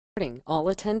All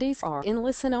attendees are in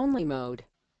listen-only mode.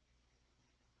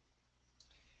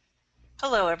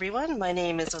 Hello, everyone. My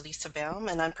name is Elisa Baum,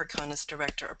 and I'm Percona's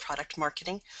Director of Product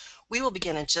Marketing. We will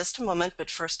begin in just a moment, but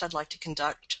first I'd like to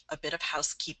conduct a bit of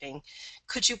housekeeping.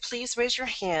 Could you please raise your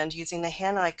hand using the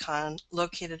hand icon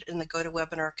located in the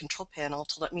GoToWebinar control panel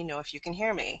to let me know if you can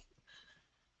hear me?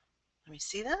 Let me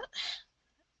see that.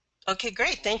 Okay,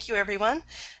 great. Thank you, everyone.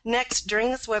 Next, during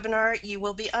this webinar, you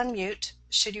will be on mute.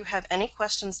 Should you have any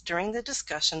questions during the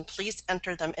discussion, please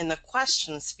enter them in the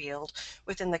questions field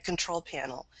within the control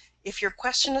panel. If your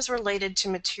question is related to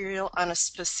material on a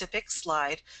specific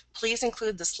slide, please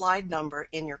include the slide number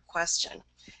in your question.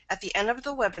 At the end of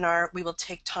the webinar, we will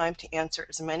take time to answer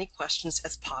as many questions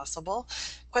as possible.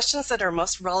 Questions that are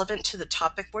most relevant to the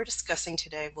topic we're discussing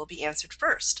today will be answered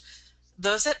first.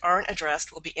 Those that aren't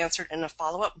addressed will be answered in a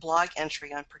follow-up blog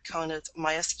entry on Percona's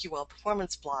MySQL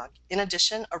Performance blog. In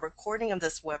addition, a recording of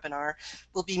this webinar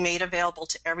will be made available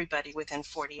to everybody within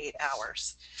 48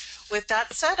 hours. With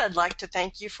that said, I'd like to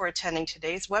thank you for attending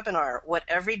today's webinar, What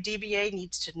Every DBA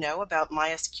Needs to Know About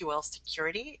MySQL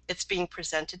Security. It's being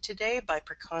presented today by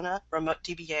Percona Remote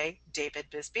DBA David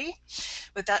Bisbee.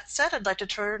 With that said, I'd like to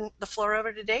turn the floor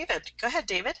over to David. Go ahead,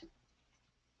 David.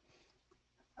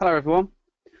 Hello, everyone.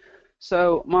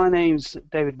 So my name's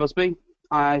David Busby.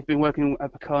 I've been working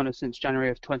at Percona since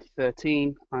January of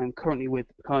 2013. I'm currently with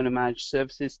the Percona Managed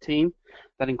Services team.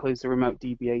 That includes the Remote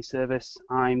DBA service.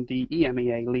 I'm the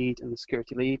EMEA lead and the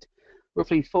security lead.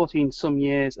 Roughly 14 some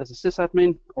years as a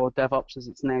sysadmin, or DevOps as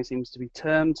it now seems to be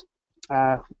termed.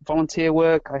 Volunteer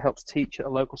work, I help to teach at a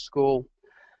local school,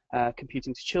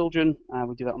 computing to children.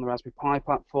 We do that on the Raspberry Pi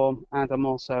platform. And I'm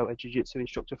also a jiu-jitsu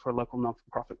instructor for a local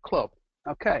non-for-profit club.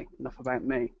 Okay, enough about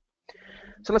me.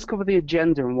 So let's cover the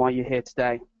agenda and why you're here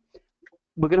today.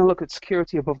 We're going to look at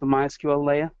security above the MySQL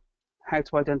layer, how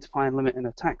to identify and limit an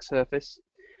attack surface,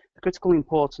 the critical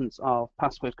importance of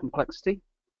password complexity,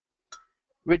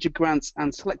 rigid grants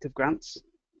and selective grants,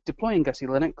 deploying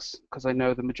SELinux, because I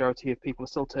know the majority of people are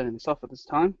still turning this off at this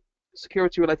time,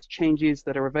 security-related changes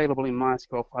that are available in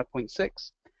MySQL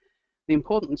 5.6, the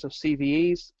importance of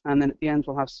CVEs, and then at the end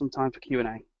we'll have some time for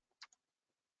Q&A.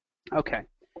 Okay.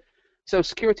 So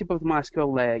security above the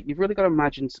MySQL layer, you've really got to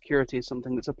imagine security as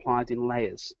something that's applied in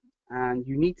layers, and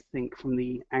you need to think from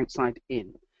the outside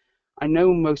in. I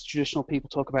know most traditional people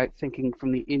talk about thinking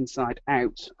from the inside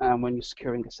out when you're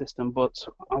securing a system, but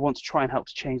I want to try and help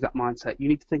to change that mindset. You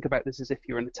need to think about this as if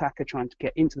you're an attacker trying to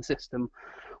get into the system.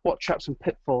 What traps and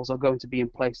pitfalls are going to be in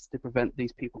place to prevent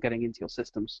these people getting into your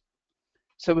systems?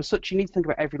 So as such, you need to think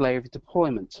about every layer of your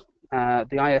deployment.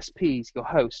 The ISPs, your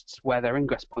hosts, where their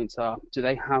ingress points are. Do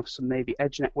they have some maybe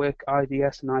edge network,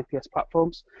 IDS and IPS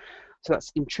platforms? So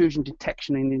that's intrusion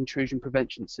detection and intrusion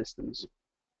prevention systems.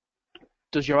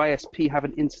 Does your ISP have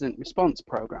an incident response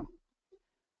program?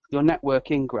 Your network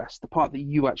ingress, the part that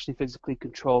you actually physically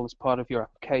control as part of your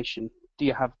application. Do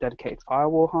you have dedicated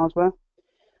firewall hardware?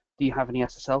 Do you have any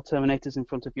SSL terminators in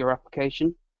front of your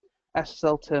application?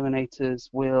 SSL terminators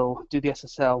will do the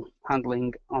SSL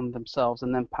handling on themselves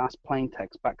and then pass plain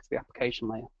text back to the application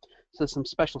layer. So there's some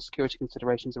special security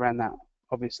considerations around that,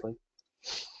 obviously.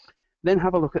 Then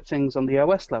have a look at things on the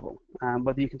OS level,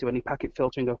 whether you can do any packet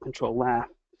filtering or control there.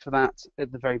 For that,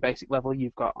 at the very basic level,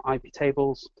 you've got IP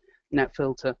tables,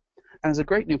 NetFilter, and there's a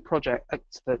great new project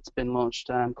that's been launched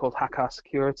called Hackar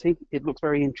Security. It looks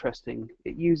very interesting.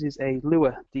 It uses a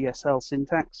Lua DSL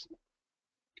syntax.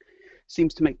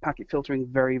 Seems to make packet filtering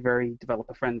very, very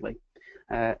developer friendly.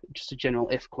 Just a general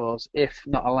if clause. If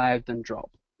not allowed, then drop.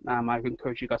 I would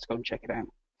encourage you guys to go and check it out.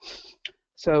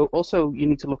 So also you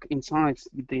need to look inside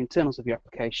the internals of your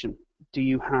application. Do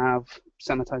you have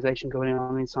sanitization going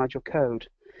on inside your code?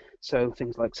 So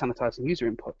things like sanitizing user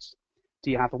inputs.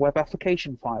 Do you have a web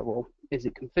application firewall? Is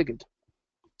it configured?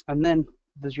 And then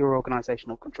there's your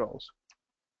organizational controls.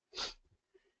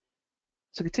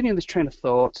 So continuing this train of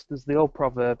thought, there's the old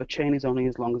proverb, a chain is only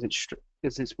as long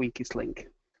as its weakest link.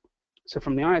 So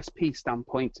from the ISP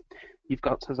standpoint, you've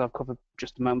got, as I've covered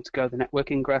just a moment ago, the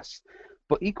network ingress,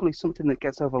 but equally something that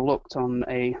gets overlooked on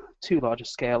a too large a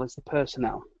scale is the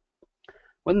personnel.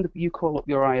 When you call up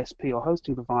your ISP or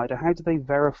hosting provider, how do they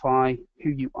verify who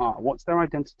you are? What's their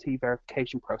identity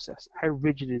verification process? How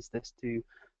rigid is this to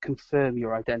confirm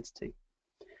your identity?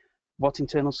 What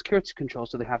internal security controls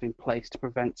do they have in place to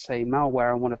prevent, say,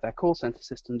 malware on one of their call center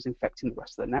systems infecting the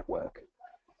rest of their network?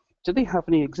 Do they have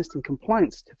any existing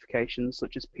compliance certifications,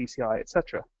 such as PCI,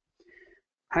 etc.?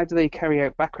 How do they carry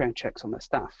out background checks on their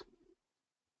staff?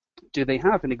 Do they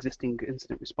have an existing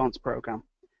incident response program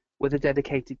with a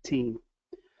dedicated team?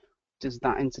 Does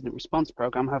that incident response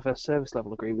program have a service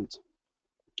level agreement?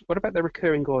 What about their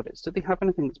recurring audits? Do they have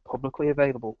anything that's publicly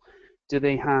available? Do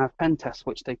they have pen tests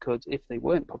which they could, if they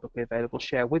weren't publicly available,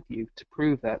 share with you to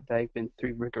prove that they've been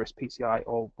through rigorous PCI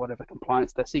or whatever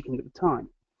compliance they're seeking at the time?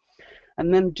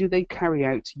 And then do they carry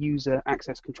out user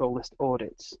access control list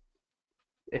audits?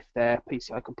 If they're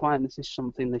PCI compliant, this is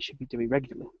something they should be doing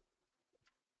regularly.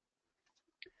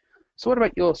 So what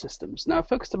about your systems? Now, I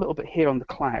focused a little bit here on the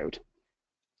cloud.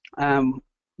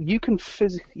 You can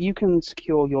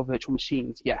secure your virtual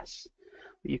machines, yes.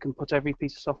 You can put every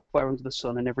piece of software under the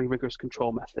sun and every rigorous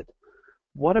control method.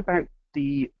 What about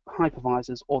the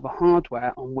hypervisors or the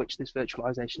hardware on which this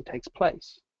virtualization takes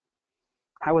place?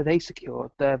 How are they secured?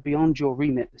 They're beyond your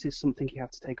remit. This is something you have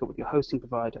to take up with your hosting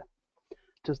provider.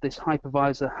 Does this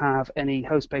hypervisor have any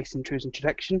host-based intrusion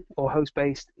detection or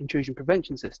host-based intrusion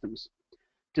prevention systems?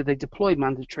 Do they deploy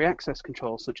mandatory access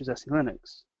controls such as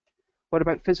SELinux? What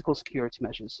about physical security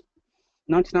measures?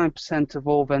 99% of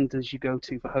all vendors you go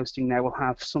to for hosting now will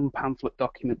have some pamphlet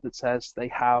document that says they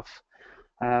have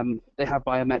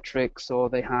biometrics, or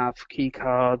they have key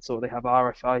cards, or they have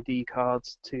RFID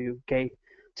cards to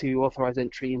authorize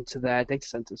entry into their data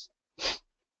centers.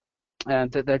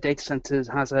 That their data centers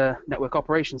has a network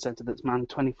operations center that's manned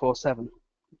 24/7.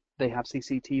 They have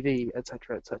CCTV,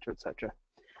 etc., etc., etc.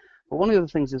 But one of the other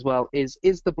things as well is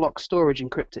the block storage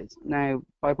encrypted? Now,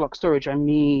 by block storage, I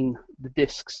mean the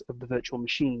disks of the virtual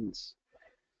machines.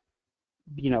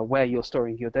 You know, where you're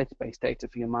storing your database data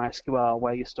for your MySQL,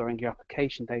 where you're storing your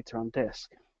application data on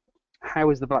disk. How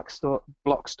is the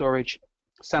block storage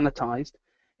sanitized,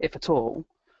 if at all,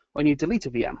 when you delete a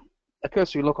VM? A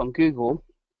cursory look on Google,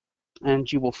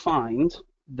 and you will find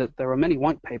that there are many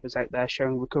white papers out there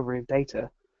showing recovery of data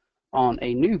on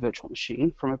a new virtual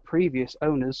machine from a previous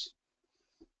owner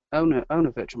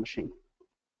virtual machine.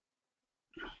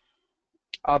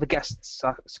 Are the guests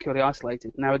securely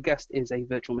isolated? Now, a guest is a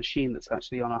virtual machine that's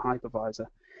actually on a hypervisor.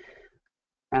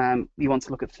 You want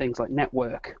to look at things like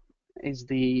network. Is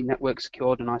the network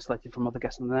secured and isolated from other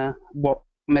guests in there? What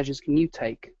measures can you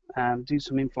take? Do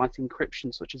some in-flight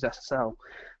encryption such as SSL.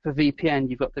 For VPN,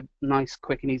 you've got the nice,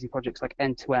 quick and easy projects like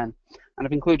End-to-End. And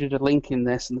I've included a link in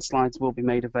this, and the slides will be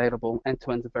made available.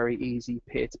 End-to-End's a very easy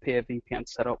peer-to-peer VPN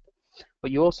to set up.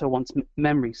 But you also want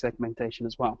memory segmentation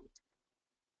as well.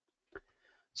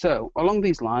 So along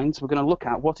these lines, we're going to look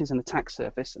at what is an attack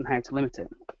surface and how to limit it.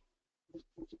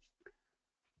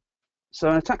 So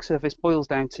an attack surface boils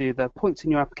down to the points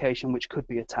in your application which could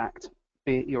be attacked,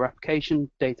 be it your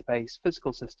application, database,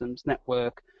 physical systems,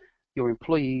 network, your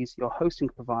employees, your hosting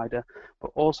provider,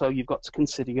 but also you've got to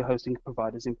consider your hosting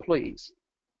provider's employees.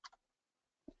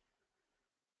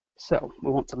 So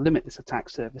we want to limit this attack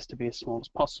surface to be as small as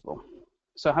possible.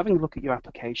 So having a look at your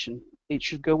application, it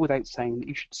should go without saying that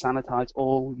you should sanitize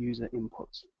all user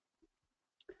inputs.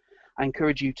 I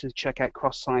encourage you to check out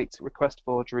cross-site request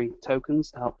forgery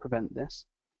tokens to help prevent this.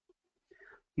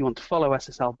 You want to follow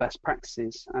SSL best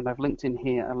practices, and I've linked in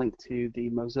here a link to the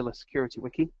Mozilla Security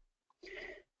Wiki.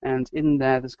 And in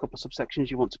there, there's a couple of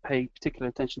subsections you want to pay particular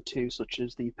attention to, such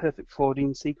as the perfect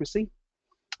forwarding secrecy.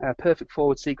 Perfect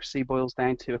forward secrecy boils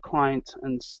down to the client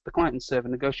and server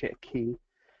negotiate a key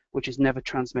which is never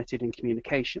transmitted in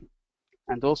communication.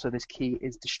 And also this key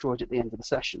is destroyed at the end of the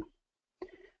session.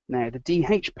 Now, the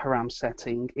DH param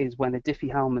setting is when a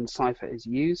Diffie-Hellman cipher is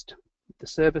used. The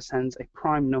server sends a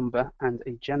prime number and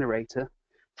a generator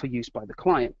for use by the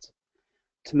client.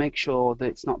 To make sure that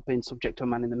it's not been subject to a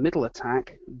man-in-the-middle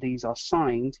attack, these are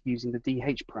signed using the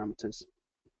DH parameters.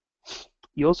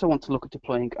 You also want to look at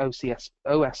deploying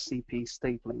OSCP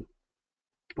stapling,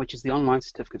 which is the Online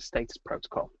Certificate Status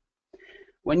Protocol.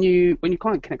 When your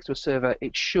client connects to a server,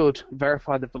 it should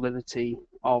verify the validity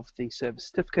of the server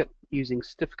certificate using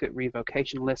certificate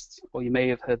revocation lists, or you may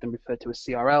have heard them referred to as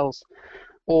CRLs,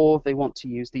 or they want to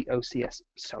use the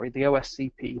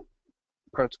OSCP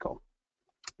protocol.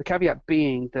 The caveat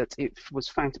being that it was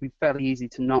found to be fairly easy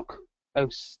to knock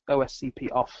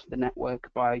OSCP off the network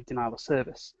by denial of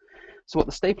service. So what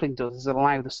the stapling does is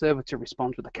allow the server to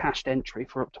respond with a cached entry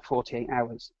for up to 48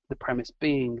 hours. The premise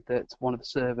being that one of the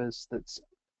servers that's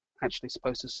actually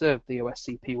supposed to serve the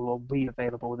OSCP will all be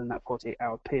available within that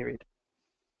 48-hour period.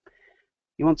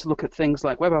 You want to look at things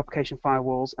like web application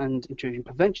firewalls and intrusion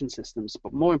prevention systems,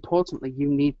 but more importantly, you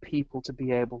need people to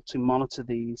be able to monitor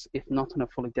these, if not on a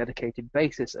fully dedicated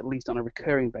basis, at least on a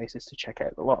recurring basis to check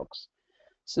out the logs.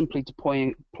 Simply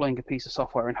deploying a piece of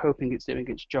software and hoping it's doing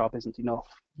its job isn't enough.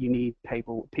 You need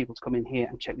people to come in here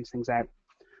and check these things out.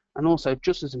 And also,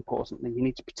 just as importantly, you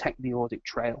need to protect the audit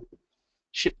trail.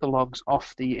 Ship the logs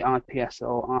off the IPS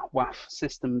or WAF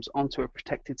systems onto a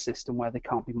protected system where they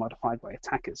can't be modified by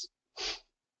attackers.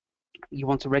 You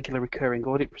want a regular recurring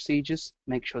audit procedures.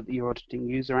 Make sure that you're auditing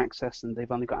user access and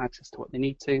they've only got access to what they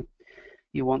need to.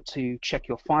 You want to check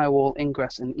your firewall,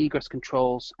 ingress and egress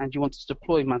controls, and you want to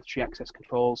deploy mandatory access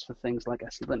controls for things like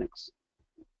SELinux.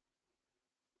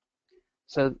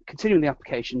 So continuing the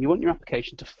application, you want your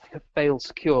application to fail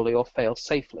securely or fail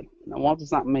safely. Now, what does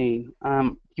that mean?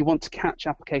 You want to catch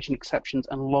application exceptions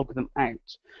and log them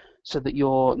out so that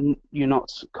you're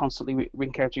not constantly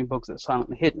encountering bugs that are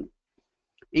silently hidden.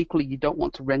 Equally, you don't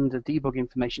want to render debug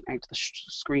information out to the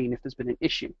screen if there's been an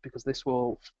issue, because this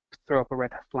will throw up a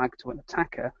red flag to an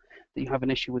attacker that you have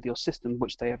an issue with your system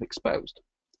which they have exposed.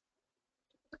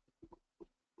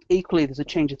 Equally, there's a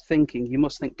change of thinking. You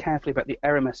must think carefully about the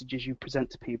error messages you present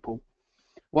to people.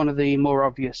 One of the more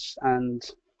obvious and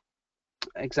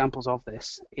examples of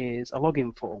this is a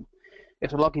login form.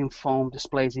 If a login form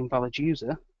displays invalid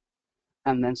user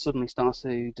and then suddenly starts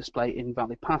to display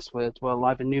invalid passwords, well,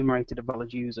 I've enumerated a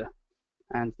valid user,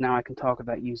 and now I can target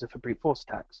that user for brute force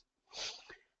attacks.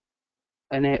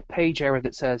 A page error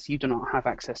that says you do not have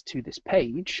access to this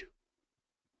page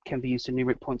can be used to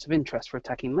enumerate points of interest for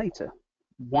attacking later.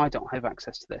 Why don't I have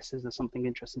access to this? Is there something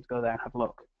interesting to go there and have a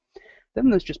look? Then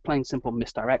there's just plain simple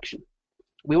misdirection.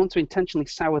 We want to intentionally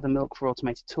sour the milk for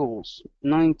automated tools.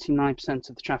 99%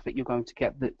 of the traffic you're going to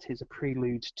get that is a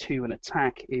prelude to an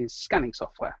attack is scanning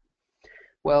software.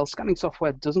 Well, scanning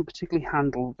software doesn't particularly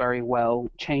handle very well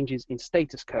changes in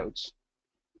status codes.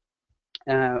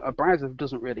 A browser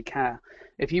doesn't really care.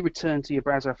 If you return to your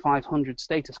browser 500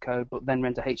 status code but then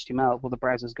render HTML, well, the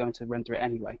browser's going to render it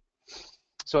anyway.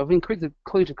 So I've included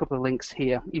a couple of links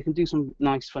here. You can do some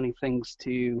nice, funny things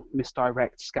to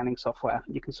misdirect scanning software.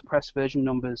 You can suppress version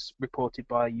numbers reported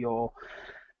by your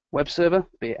web server,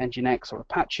 be it Nginx or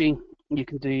Apache. You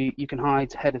can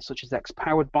hide headers such as X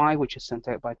powered by, which is sent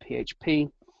out by PHP.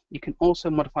 You can also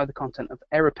modify the content of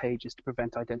error pages to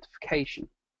prevent identification.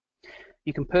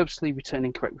 You can purposely return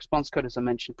incorrect response code, as I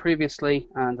mentioned previously,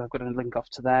 and I've got a link off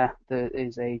to there. There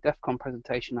is a DEF CON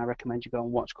presentation I recommend you go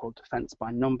and watch called Defense by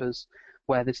Numbers,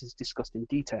 where this is discussed in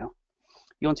detail.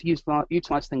 You want to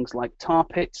utilize things like tar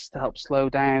pits to help slow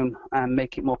down and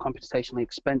make it more computationally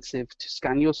expensive to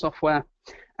scan your software.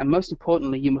 And most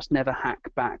importantly, you must never hack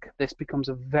back. This becomes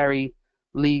a very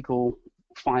legal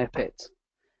fire pit.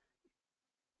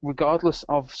 Regardless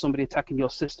of somebody attacking your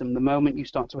system, the moment you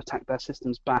start to attack their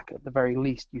systems back, at the very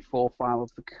least, you fall foul of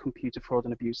the Computer Fraud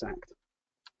and Abuse Act.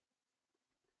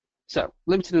 So,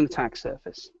 limited and attack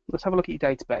surface. Let's have a look at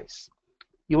your database.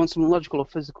 You want some logical or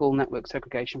physical network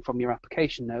segregation from your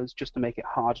application nodes just to make it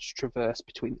harder to traverse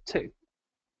between the two.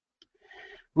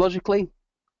 Logically,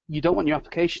 you don't want your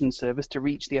application service to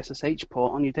reach the SSH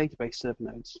port on your database server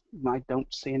nodes. I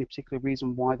don't see any particular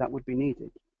reason why that would be needed.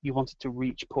 You want it to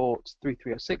reach port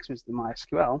 3306, which is the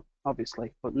MySQL,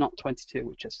 obviously, but not 22,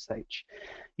 which is SSH.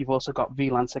 You've also got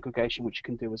VLAN segregation, which you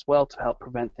can do as well to help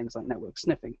prevent things like network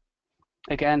sniffing.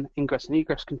 Again, ingress and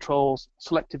egress controls,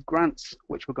 selective grants,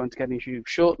 which we're going to get into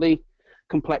shortly,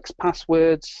 complex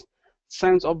passwords.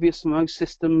 Sounds obvious for most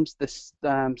systems. This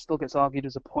still gets argued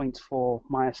as a point for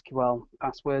MySQL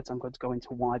passwords. I'm going to go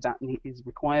into why that is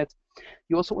required.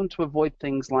 You also want to avoid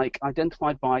things like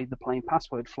identified by the plain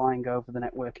password flying over the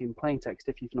network in plain text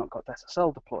if you've not got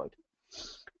SSL deployed.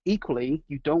 Equally,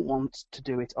 you don't want to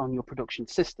do it on your production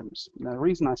systems. Now, the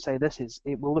reason I say this is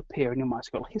it will appear in your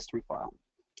MySQL history file.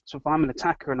 So if I'm an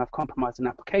attacker and I've compromised an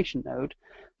application node,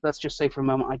 let's just say for a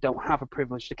moment I don't have a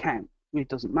privileged account. It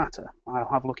doesn't matter. I'll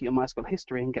have a look at your MySQL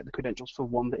history and get the credentials for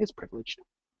one that is privileged.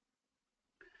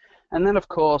 And then, of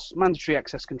course, mandatory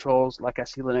access controls like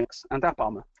SELinux and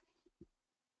AppArmor.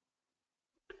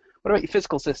 What about your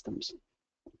physical systems?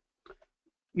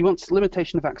 You want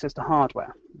limitation of access to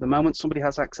hardware. The moment somebody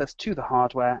has access to the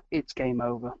hardware, it's game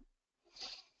over.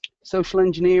 Social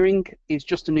engineering is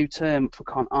just a new term for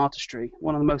con artistry.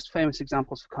 One of the most famous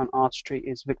examples for con artistry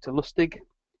is Victor Lustig,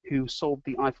 who sold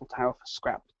the Eiffel Tower for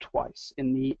scrap twice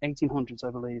in the 1800s, I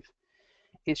believe.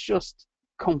 It's just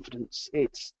confidence.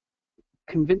 It's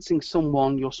convincing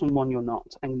someone you're not,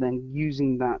 and then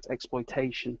using that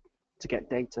exploitation to get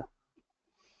data.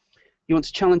 You want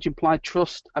to challenge implied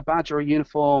trust. A badge or a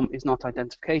uniform is not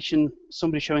identification.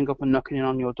 Somebody showing up and knocking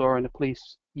on your door in a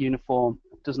police uniform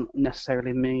doesn't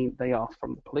necessarily mean they are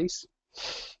from the police.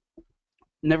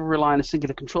 Never rely on a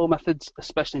singular control methods,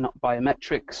 especially not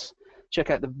biometrics. Check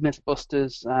out the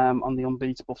Mythbusters on the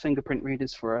unbeatable fingerprint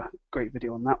readers for a great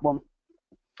video on that one.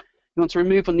 You want to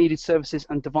remove unneeded services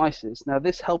and devices. Now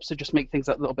this helps to just make things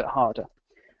a little bit harder.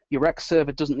 Your X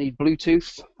server doesn't need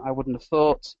Bluetooth, I wouldn't have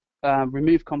thought.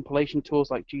 Remove compilation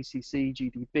tools like GCC,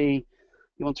 GDB.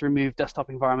 You want to remove desktop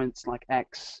environments like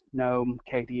X, GNOME,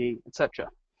 KDE, etc.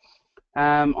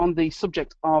 On the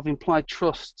subject of implied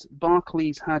trust,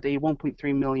 Barclays had a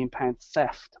 £1.3 million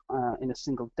theft in a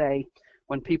single day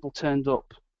when people turned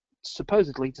up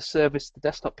supposedly to service the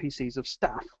desktop PCs of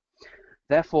staff.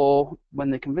 Therefore, when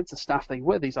they convinced the staff they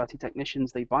were these IT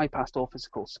technicians, they bypassed all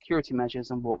physical security measures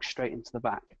and walked straight into the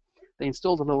back. They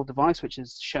installed a little device which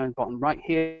is shown bottom right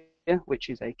here, which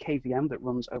is a KVM that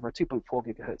runs over a 2.4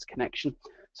 gigahertz connection.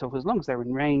 So for as long as they're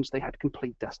in range, they had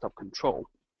complete desktop control.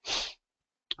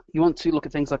 You want to look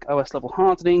at things like OS level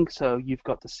hardening, so you've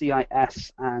got the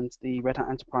CIS and the Red Hat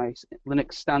Enterprise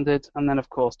Linux standard, and then of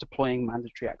course deploying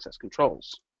mandatory access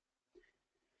controls.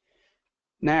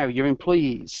 Now, your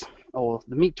employees, or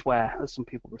the meatware as some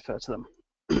people refer to them.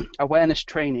 Awareness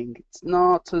training. It's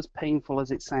not as painful as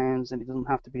it sounds, and it doesn't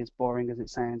have to be as boring as it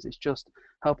sounds. It's just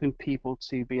helping people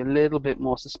to be a little bit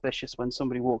more suspicious when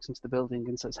somebody walks into the building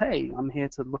and says, hey, I'm here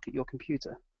to look at your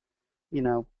computer. You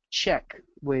know, check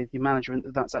with your management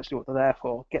that that's actually what they're there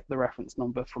for. Get the reference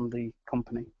number from the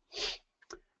company.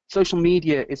 Social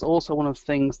media is also one of the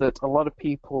things that a lot of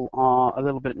people are a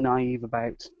little bit naive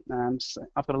about. So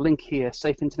I've got a link here,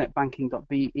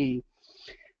 safeinternetbanking.be.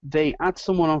 They add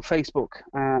someone on Facebook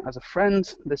as a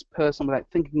friend. This person, without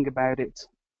thinking about it,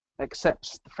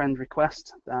 accepts the friend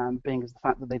request, being as the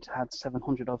fact that they'd had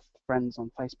 700 of friends on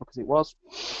Facebook as it was.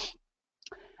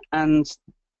 And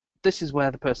this is where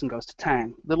the person goes to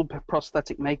town. Little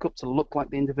prosthetic makeup to look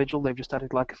like the individual they've just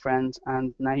added like a friend,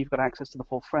 and now you've got access to the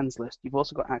full friends list. You've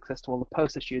also got access to all the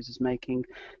posts this user's making,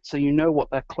 so you know what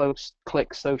their close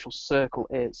click social circle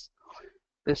is.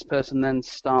 This person then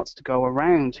starts to go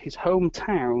around his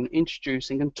hometown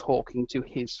introducing and talking to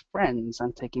his friends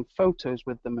and taking photos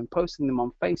with them and posting them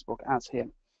on Facebook as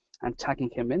him and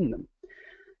tagging him in them.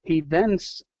 He then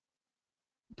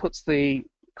puts the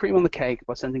cream on the cake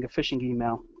by sending a phishing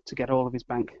email to get all of his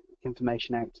bank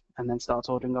information out and then starts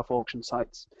ordering off auction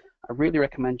sites. I really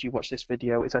recommend you watch this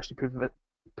video. It's actually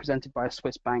presented by a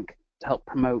Swiss bank to help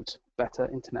promote better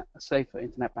internet, safer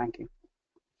internet banking.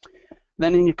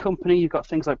 Then in your company, you've got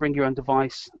things like bring your own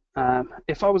device.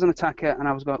 If I was an attacker and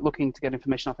I was looking to get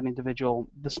information off an individual,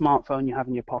 the smartphone you have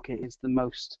in your pocket is the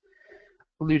most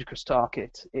ludicrous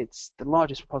target. It's the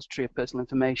largest repository of personal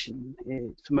information.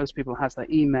 For most people, it has their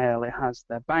email, it has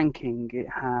their banking, it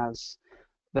has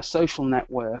their social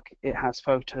network, it has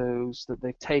photos that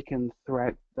they've taken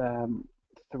throughout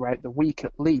the week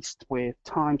at least, with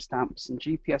timestamps and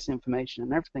GPS information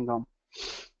and everything on.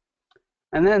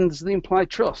 And then there's the implied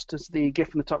trust, as the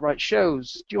GIF in the top right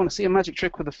shows. Do you want to see a magic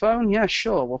trick with the phone? Yeah,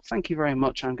 sure. Well, thank you very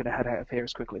much. I'm going to head out of here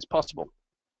as quickly as possible.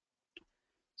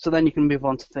 So then you can move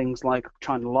on to things like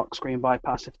trying to lock screen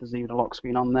bypass if there's even a lock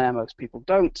screen on there. Most people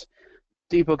don't.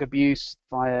 Debug abuse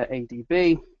via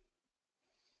ADB.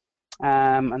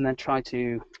 And then try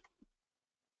to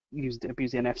abuse the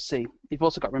NFC. You've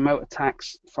also got remote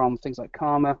attacks from things like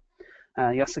Karma,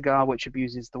 Yasagar, which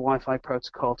abuses the Wi-Fi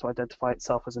protocol to identify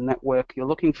itself as a network you're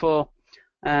looking for.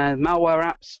 Malware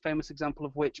apps, famous example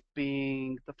of which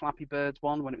being the Flappy Bird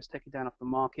one. When it was taken down off the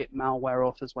market, malware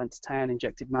authors went to town,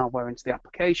 injected malware into the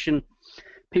application.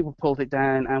 People pulled it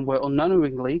down and were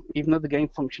unknowingly, even though the game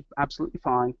functioned absolutely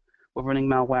fine, were running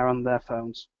malware on their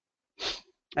phones.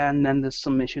 And then there's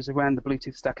some issues around the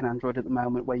Bluetooth stack in Android at the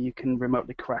moment where you can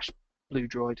remotely crash Blue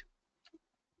Droid.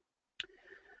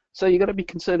 So you've got to be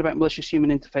concerned about malicious human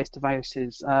interface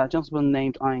devices. A gentleman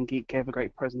named Iron Geek gave a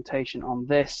great presentation on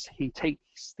this. He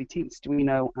takes the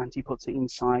Arduino and he puts it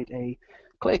inside a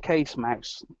clear case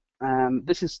mouse.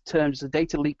 This is termed as a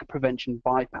data leak prevention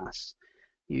bypass.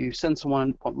 You send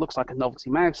someone what looks like a novelty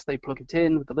mouse, they plug it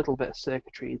in with a little bit of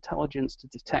circuitry intelligence to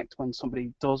detect when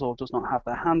somebody does or does not have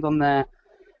their hand on there.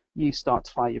 You start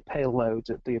to fire your payload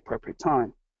at the appropriate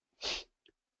time.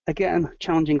 Again,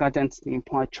 challenging identity,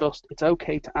 implied trust. It's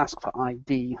okay to ask for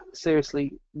ID.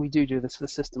 Seriously, we do this for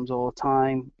systems all the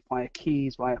time, via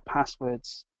keys, via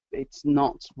passwords. It's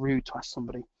not rude to ask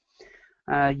somebody.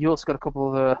 You also got a couple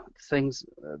of other things,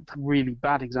 really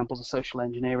bad examples of social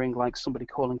engineering, like somebody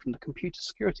calling from the Computer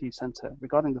Security Center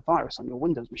regarding the virus on your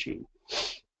Windows machine.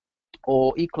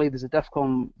 Or equally, there's a DEF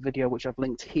CON video which I've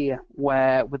linked here,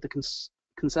 where with the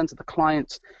consent of the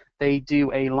client, they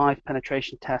do a live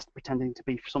penetration test pretending to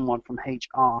be someone from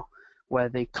HR, where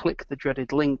they click the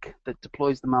dreaded link that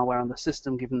deploys the malware on the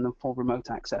system, giving them full remote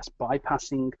access,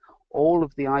 bypassing all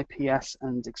of the IPS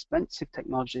and expensive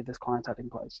technology this client had in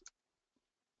place.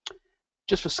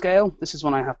 Just for scale, this is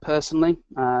one I have personally.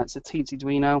 It's a teensy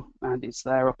Arduino, and it's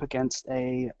there up against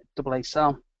a AA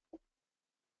cell.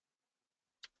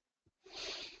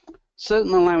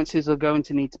 Certain allowances are going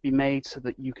to need to be made so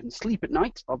that you can sleep at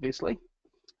night, obviously.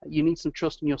 You need some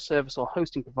trust in your service or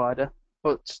hosting provider,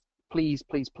 but please,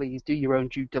 please, please do your own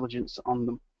due diligence on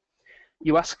them.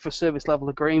 You ask for service level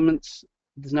agreements.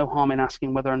 There's no harm in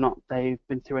asking whether or not they've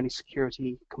been through any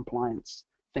security compliance,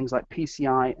 things like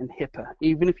PCI and HIPAA.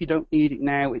 Even if you don't need it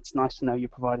now, it's nice to know your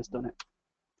provider's done it.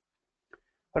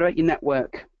 What about your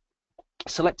network?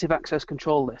 Selective access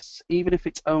control lists, even if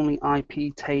it's only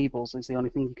IP tables is the only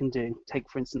thing you can do. Take,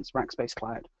 for instance, Rackspace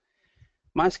Cloud.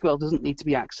 MySQL doesn't need to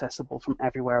be accessible from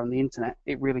everywhere on the internet.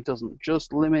 It really doesn't.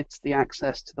 Just limit the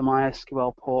access to the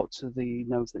MySQL port to the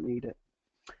nodes that need it.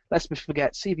 Lest we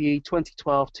forget CVE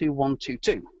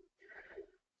 2012-2122.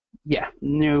 Yeah,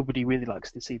 nobody really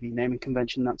likes the CVE naming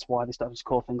convention. That's why they started to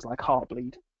call things like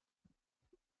Heartbleed.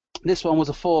 This one was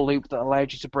a for loop that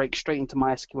allowed you to break straight into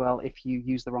MySQL if you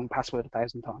use the wrong password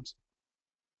 1,000 times.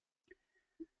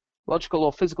 Logical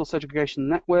or physical segregation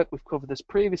network, we've covered this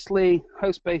previously.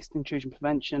 Host-based intrusion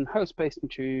prevention, host-based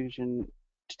intrusion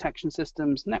detection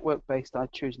systems, network-based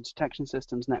intrusion detection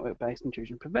systems, network-based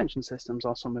intrusion prevention systems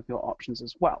are some of your options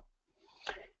as well.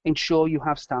 Ensure you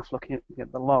have staff looking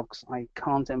at the logs. I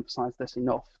can't emphasize this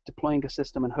enough. Deploying a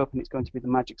system and hoping it's going to be the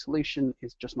magic solution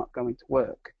is just not going to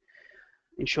work.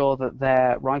 Ensure that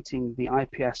they're writing the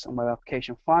IPS and web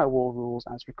application firewall rules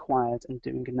as required and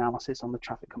doing analysis on the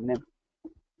traffic coming in.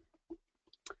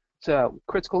 So,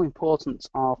 critical importance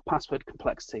of password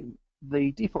complexity.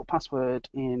 The default password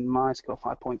in MySQL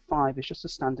 5.5 is just a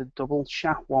standard double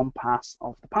SHA-1 pass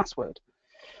of the password.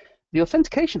 The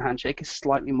authentication handshake is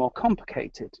slightly more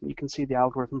complicated. You can see the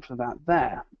algorithm for that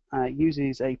there. It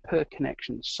uses a per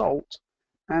connection salt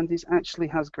and actually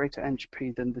has greater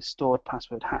entropy than the stored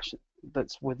password hash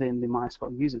that's within the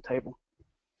MySQL user table.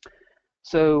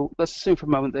 So let's assume for a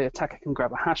moment the attacker can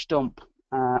grab a hash dump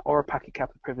or a packet cap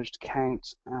with privileged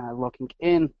account logging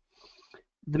in.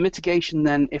 The mitigation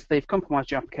then, if they've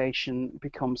compromised your application,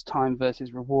 becomes time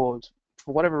versus reward.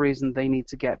 For whatever reason, they need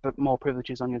to get more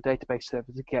privileges on your database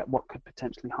server to get what could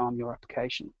potentially harm your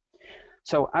application.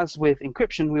 So as with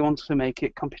encryption, we want to make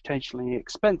it computationally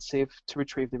expensive to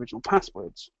retrieve the original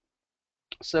passwords.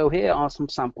 So here are some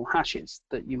sample hashes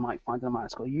that you might find in the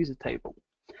MySQL user table.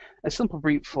 A simple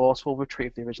brute force will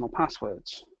retrieve the original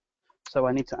passwords. So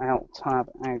I need to Alt-Tab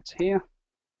out here.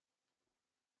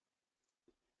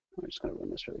 I'm just going to run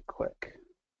this really quick.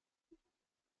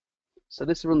 So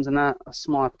this runs in a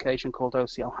small application called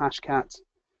OCL Hashcat.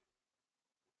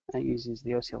 It uses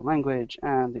the OCL language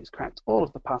and it's cracked all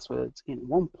of the passwords in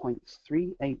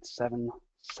 1.387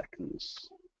 seconds.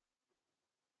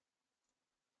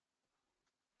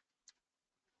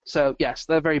 So yes,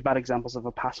 they're very bad examples of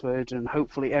a password, and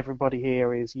hopefully everybody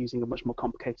here is using a much more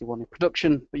complicated one in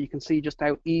production, but you can see just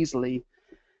how easily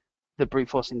the brute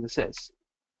forcing this is.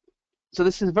 So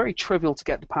this is very trivial to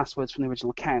get the passwords from the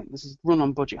original account. This is run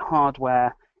on budget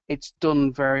hardware. It's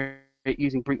done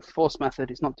using brute force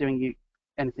method. It's not doing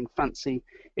anything fancy.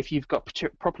 If you've got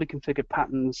properly configured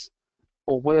patterns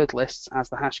or word lists, as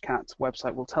the Hashcat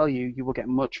website will tell you, you will get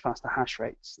much faster hash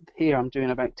rates. Here I'm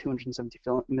doing about 270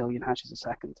 million hashes a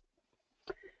second.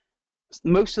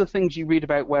 Most of the things you read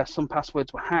about where some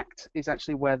passwords were hacked is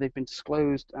actually where they've been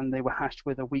disclosed and they were hashed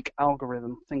with a weak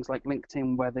algorithm. Things like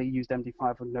LinkedIn, where they used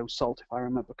MD5 with no salt, if I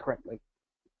remember correctly.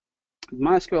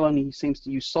 MySQL only seems to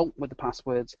use salt with the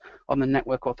passwords on the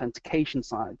network authentication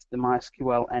side, the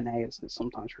MySQL NA as it's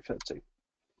sometimes referred to.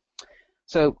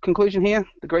 So conclusion here,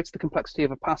 the greater the complexity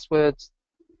of a password,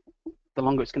 the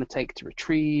longer it's going to take to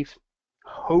retrieve.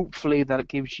 Hopefully that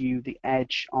gives you the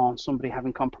edge on somebody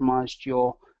having compromised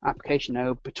your application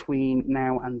node between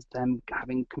now and them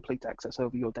having complete access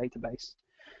over your database,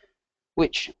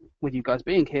 which, with you guys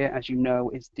being here, as you know,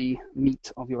 is the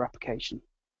meat of your application.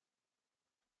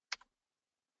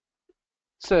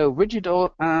 So rigid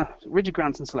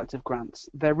grants and selective grants,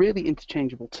 they're really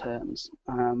interchangeable terms.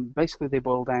 Basically, they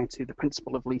boil down to the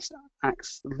principle of least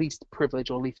privilege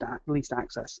or least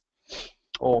access,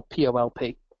 or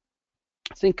POLP.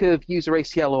 Think of user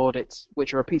ACL audits,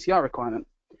 which are a PCR requirement.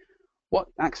 What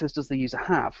access does the user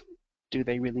have? Do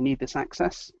they really need this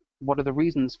access? What are the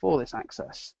reasons for this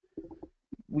access?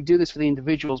 We do this for the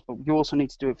individuals, but you also need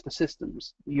to do it for the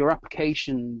systems. Your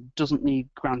application doesn't need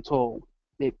grant all.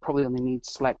 It probably only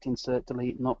needs select, insert,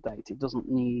 delete, and update. It doesn't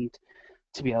need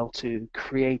to be able to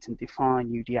create and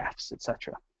define UDFs,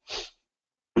 etc.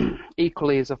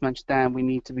 Equally, as I've mentioned down, we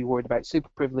need to be worried about super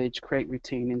privilege, create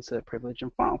routine, insert privilege,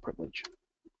 and file privilege.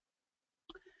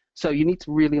 So you need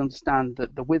to really understand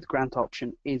that the with grant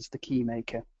option is the key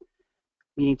maker.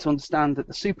 You need to understand that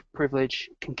the super privilege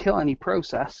can kill any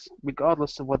process,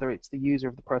 regardless of whether it's the user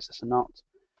of the process or not.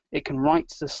 It can write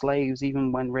to slaves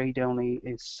even when read-only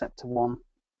is set to 1.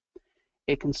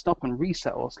 It can stop and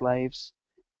reset all slaves.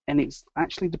 and it's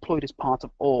actually deployed as part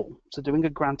of all. So doing a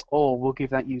grant all will give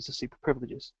that user super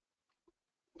privileges.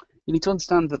 You need to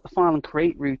understand that the file and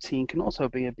create routine can also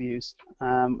be abused.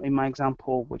 In my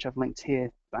example, which I've linked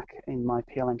here back in my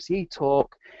PLMCE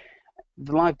talk,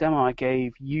 the live demo I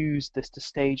gave used this to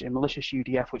stage a malicious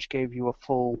UDF which gave you a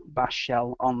full bash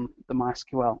shell on the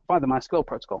MySQL by the MySQL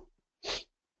protocol.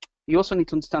 You also need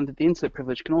to understand that the insert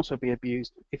privilege can also be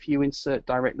abused. If you insert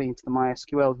directly into the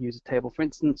MySQL user table, for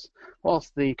instance,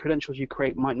 whilst the credentials you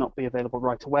create might not be available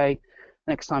right away,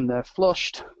 next time they're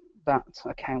flushed, that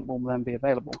account will then be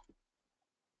available.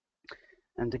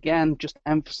 And again, just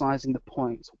emphasizing the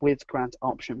point with grant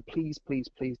option, please, please,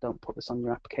 please don't put this on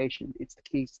your application. It's the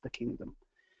keys to the kingdom.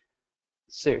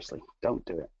 Seriously, don't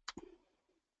do it.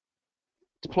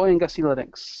 Deploying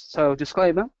SELinux. So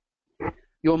disclaimer,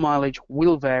 your mileage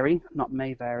will vary, not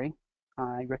may vary.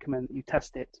 I recommend that you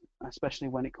test it, especially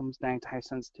when it comes down to how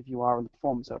sensitive you are on the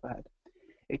performance overhead.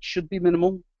 It should be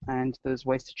minimal, and there's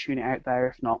ways to tune it out there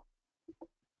if not.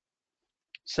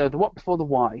 So the what before the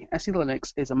why.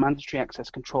 SELinux is a mandatory access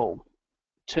control.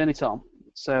 Turn it on.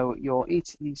 So your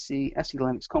etc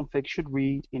SELinux config should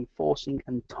read enforcing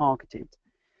and targeted.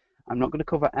 I'm not going to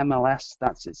cover MLS.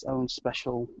 That's its own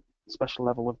special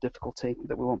level of difficulty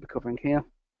that we won't be covering here.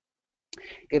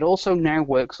 It also now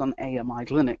works on AMI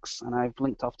Linux, and I've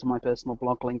linked off to my personal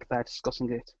blog link there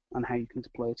discussing it and how you can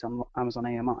deploy it on Amazon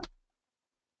AMI.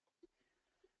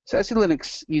 So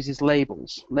SELinux uses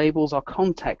labels. Labels are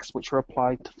contexts which are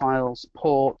applied to files,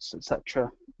 ports,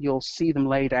 etc. You'll see them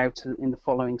laid out in the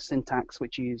following syntax,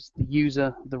 which is the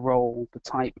user, the role, the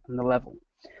type, and the level.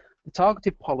 The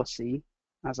targeted policy,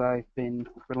 as I've been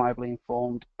reliably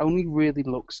informed, only really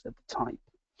looks at the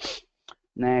type.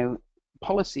 Now,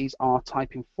 policies are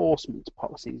type enforcement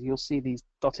policies. You'll see these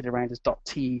dotted around as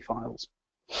 .te files.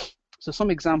 So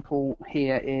some example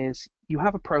here is you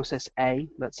have a process A,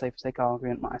 let's say for sake of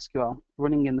argument MySQL,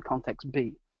 running in the context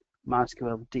B,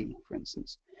 MySQL D, for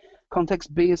instance.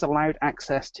 Context B is allowed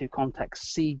access to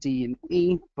context C, D, and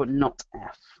E, but not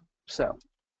F. So,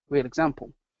 real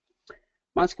example.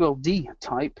 MySQL D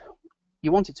type,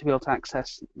 you want it to be able to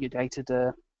access your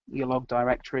data, your log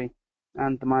directory,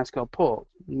 and the MySQL port.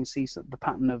 You can see the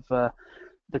pattern of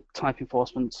the type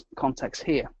enforcement context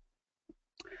here.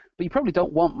 But you probably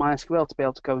don't want MySQL to be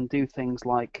able to go and do things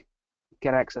like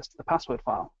get access to the password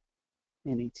file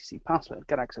in etc password,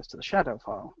 get access to the shadow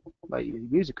file where your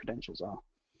user credentials are,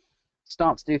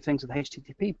 start to do things with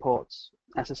HTTP ports,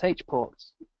 SSH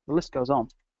ports, the list goes on.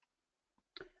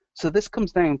 So this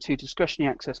comes down to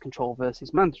discretionary access control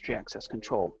versus mandatory access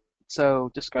control.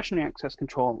 So discretionary access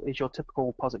control is your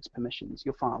typical POSIX permissions,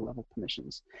 your file level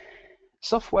permissions.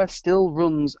 Software still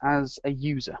runs as a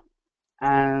user,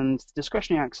 and the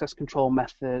discretionary access control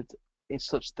method is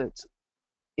such that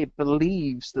it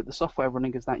believes that the software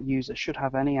running as that user should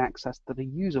have any access that a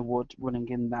user would running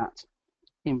in that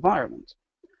environment.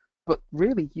 But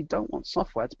really, you don't want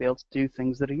software to be able to do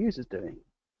things that a user's doing.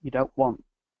 You don't want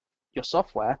your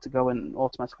software to go and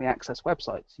automatically access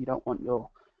websites. You don't want your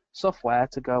software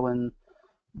to go and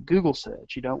Google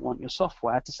search. You don't want your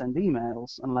software to send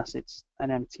emails unless it's an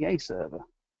MTA server.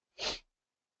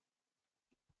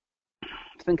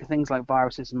 Think of things like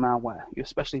viruses and malware. You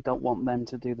especially don't want them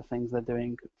to do the things they're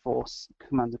doing for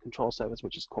command and control servers,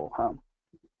 which is called home.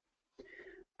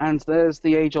 And there's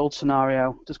the age-old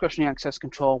scenario, discretionary access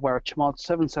control, where a chmod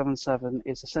 777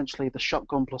 is essentially the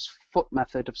shotgun plus foot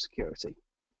method of security.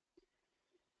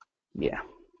 Yeah,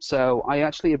 so I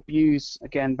actually abuse,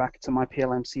 again back to my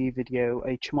PLMC video,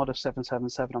 a chmod of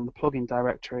 777 on the plugin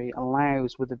directory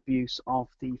allows, with abuse of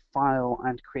the file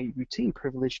and create routine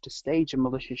privilege, to stage a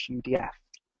malicious UDF.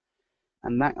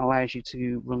 And that allows you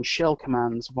to run shell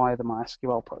commands via the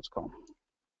MySQL protocol.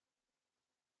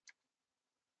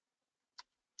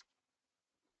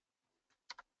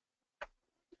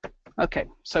 Okay,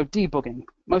 so debugging.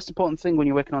 Most important thing when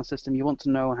you're working on a system, you want to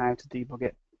know how to debug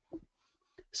it.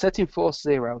 Set enforce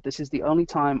 0. This is the only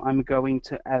time I'm going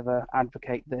to ever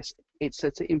advocate this. It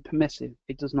sets it in permissive.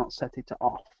 It does not set it to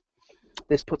off.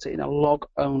 This puts it in a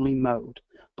log-only mode.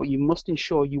 But you must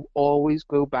ensure you always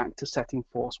go back to set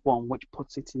enforce 1, which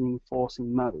puts it in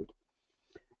enforcing mode.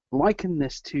 Liken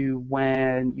this to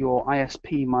when your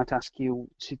ISP might ask you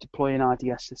to deploy an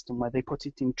RDS system where they put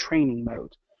it in training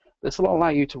mode. This will allow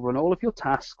you to run all of your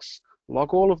tasks,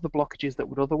 log all of the blockages that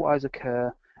would otherwise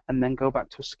occur, and then go back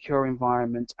to a secure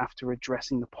environment after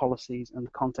addressing the policies and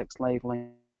the context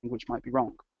labeling which might be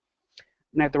wrong.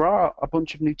 Now, there are a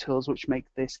bunch of new tools which make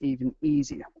this even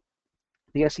easier.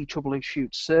 The SE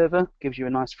troubleshoot server gives you a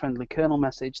nice friendly kernel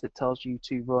message that tells you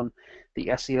to run the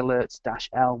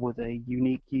SELalerts-L with a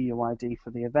unique UUID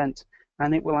for the event,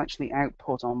 and it will actually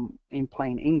output in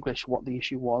plain English what the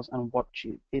issue was and what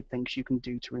it thinks you can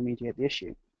do to remediate the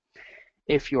issue.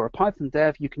 If you're a Python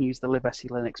dev, you can use the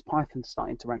libSELinux Python to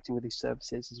start interacting with these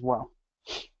services as well.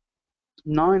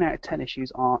 9 out of 10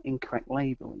 issues are incorrect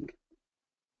labeling.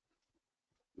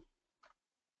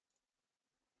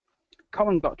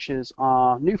 Common gotchas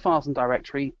are new files and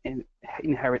directory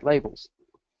inherit labels.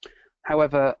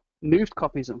 However, moved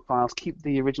copies of files keep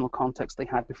the original context they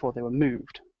had before they were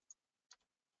moved.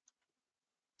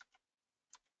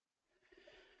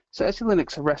 So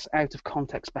SELinux arrests out of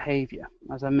context behavior,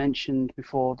 as I mentioned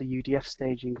before, the UDF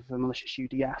staging of a malicious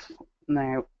UDF.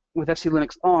 Now, with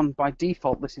SELinux on, by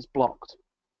default, this is blocked.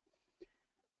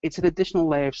 It's an additional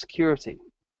layer of security.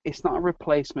 It's not a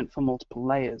replacement for multiple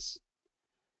layers.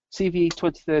 CVE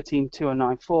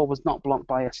 2013-2094 was not blocked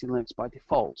by SELinux by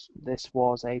default. This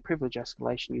was a privilege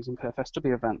escalation using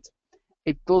perfSW event.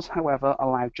 It does, however,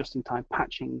 allow just-in-time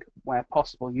patching where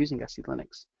possible using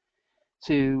SELinux.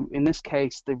 To, in this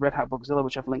case, the Red Hat Bugzilla,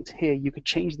 which I've linked here, you could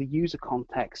change the user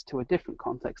context to a different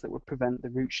context that would prevent the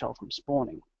root shell from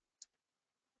spawning.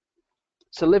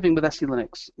 So living with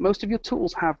SELinux, most of your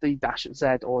tools have the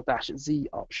 -Z or -Z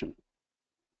option.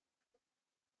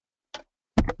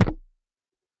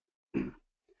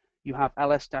 You have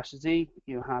ls-z,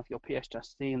 you have your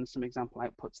ps-z, and some example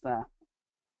outputs there.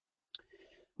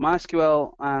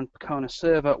 MySQL and Percona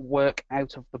Server work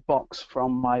out of the box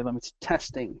from my limited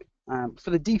testing,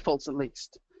 for the defaults at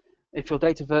least. If your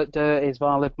data dir is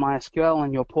varlib MySQL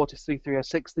and your port is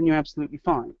 3306, then you're absolutely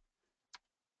fine.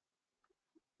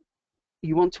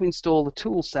 You want to install the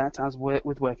tool set as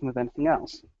with working with anything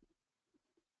else.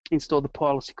 Install the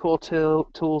policy core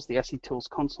tools, the SE tools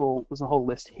console. There's a whole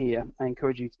list here. I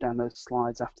encourage you to download the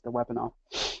slides after the webinar.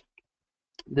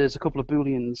 There's a couple of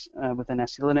booleans within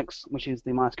SELinux, which is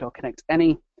the MySQL connect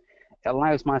any. It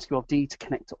allows MySQL D to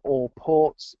connect to all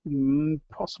ports. You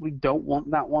possibly don't want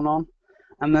that one on.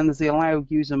 And then there's the allow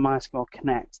user MySQL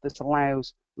connect. This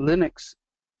allows Linux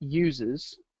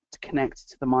users to connect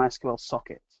to the MySQL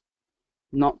socket,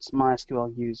 not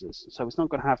MySQL users. So it's not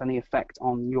going to have any effect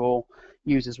on your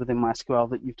users within MySQL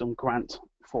that you've done grant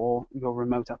for your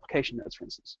remote application nodes, for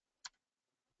instance.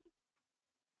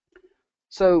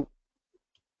 So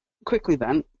quickly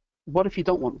then, what if you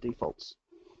don't want the defaults?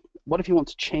 What if you want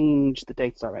to change the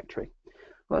data directory?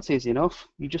 Well, that's easy enough.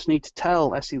 You just need to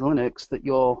tell SELinux that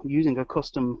you're using a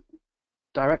custom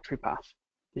directory path.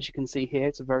 As you can see here,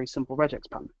 it's a very simple regex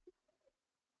pattern.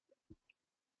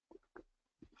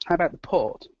 How about the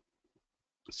port?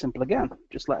 Simple again.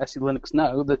 Just let SELinux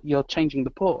know that you're changing the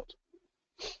port.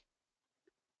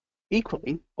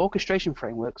 Equally, orchestration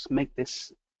frameworks make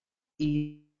this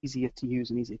easier to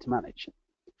use and easier to manage.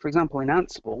 For example, in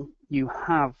Ansible, you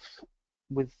have,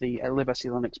 with the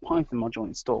libSELinux Python module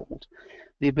installed,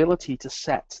 the ability to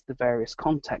set the various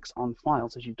contexts on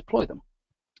files as you deploy them.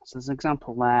 So there's an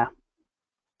example there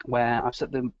where I've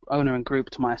set the owner and group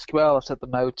to MySQL, I've set the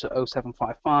mode to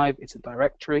 0755, it's a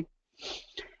directory.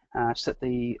 I've set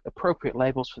the appropriate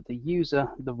labels for the user,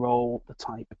 the role, the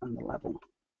type, and the level.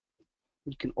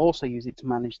 You can also use it to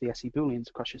manage the SE booleans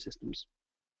across your systems.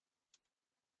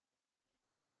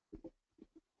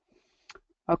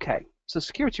 Okay, so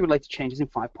security-related changes in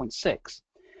 5.6.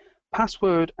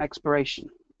 Password expiration.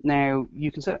 Now,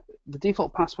 you can set the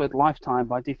default password lifetime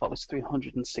by default is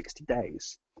 360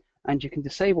 days. And you can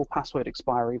disable password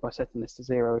expiry by setting this to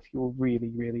 0 if you really,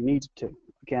 really needed to.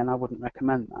 Again, I wouldn't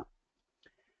recommend that.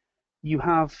 You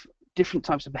have different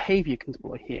types of behavior you can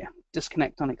deploy here.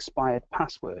 Disconnect on expired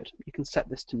password. You can set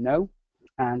this to no,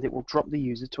 and it will drop the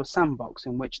user to a sandbox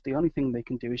in which the only thing they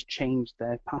can do is change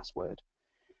their password.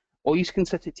 Or you can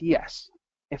set it to yes.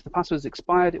 If the password is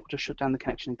expired, it will just shut down the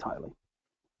connection entirely.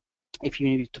 If you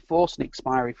need to force an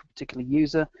expiry for a particular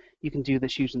user, you can do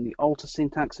this using the alter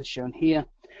syntax as shown here.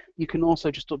 You can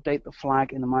also just update the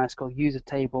flag in the MySQL user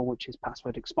table, which is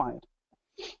password expired.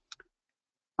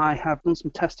 I have done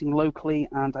some testing locally,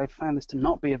 and I found this to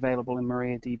not be available in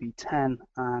MariaDB 10,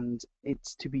 and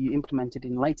it's to be implemented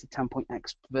in later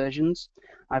 10.x versions.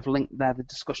 I've linked there the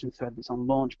discussion thread that's on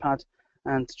Launchpad,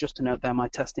 and just to note there, my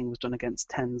testing was done against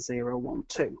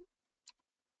 10.0.1.2.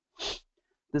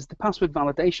 There's the password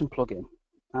validation plugin.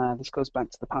 This goes back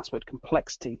to the password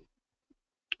complexity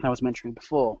I was mentioning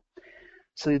before.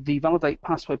 So the validate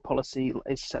password policy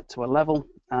is set to a level.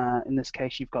 In this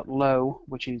case, you've got low,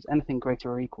 which is anything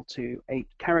greater or equal to 8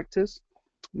 characters.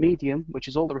 Medium, which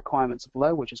is all the requirements of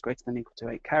low, which is greater than or equal to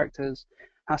 8 characters.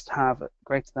 Has to have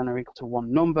greater than or equal to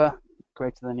 1 number,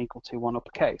 greater than or equal to 1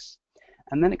 uppercase.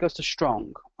 and then it goes to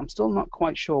strong. I'm still not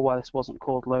quite sure why this wasn't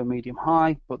called low, medium,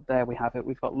 high, but there we have it.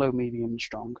 We've got low, medium, and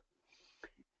strong.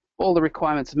 All the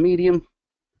requirements of medium,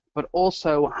 but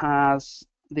also has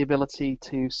the ability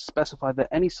to specify that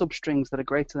any substrings that are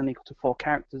greater than or equal to 4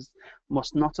 characters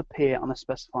must not appear on a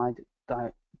specified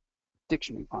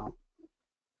dictionary file.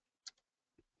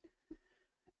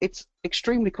 It's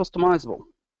extremely customizable.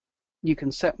 You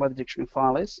can set where the dictionary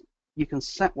file is. You can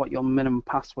set what your minimum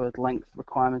password length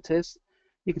requirement is.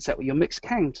 You can set what your mixed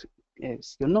count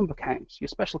is, your number count, your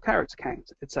special character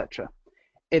count, etc.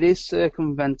 It is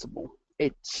circumventable.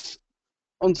 It's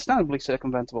understandably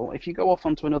circumventable. If you go off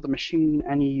onto another machine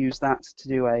and you use that to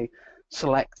do a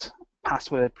select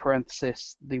password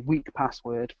parenthesis, the weak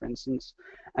password, for instance,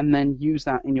 and then use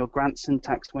that in your grant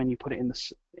syntax when you put it in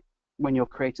the when you're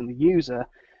creating the user,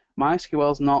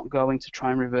 MySQL is not going to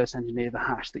try and reverse engineer the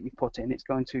hash that you put in. It's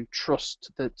going to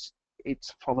trust that it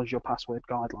follows your password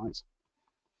guidelines.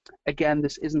 Again,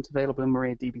 this isn't available in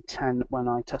MariaDB 10 when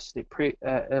I tested it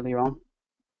earlier on.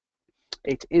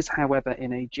 It is, however,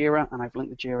 in a Jira, and I've linked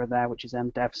the Jira there, which is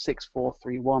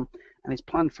mdev6431, and is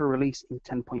planned for release in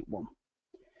 10.1.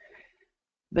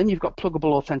 Then you've got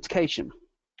pluggable authentication.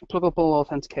 Pluggable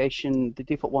authentication, the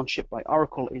default one shipped by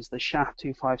Oracle is the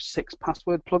SHA-256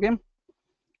 password plugin,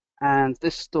 and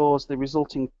this stores the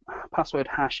resulting password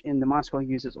hash in the MySQL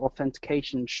user's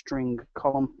authentication string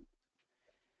column.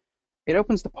 It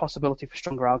opens the possibility for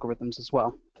stronger algorithms as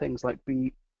well, things like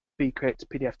bcreate to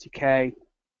PDFTK.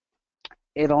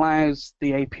 It allows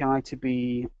the API to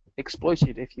be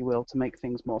exploited, if you will, to make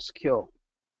things more secure.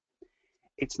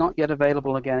 It's not yet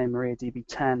available again in MariaDB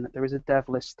 10. There is a dev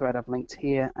list thread I've linked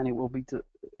here, and it will be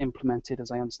implemented,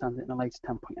 as I understand it, in a later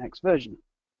 10.x version.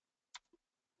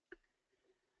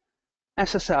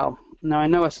 SSL. Now, I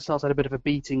know SSL's had a bit of a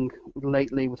beating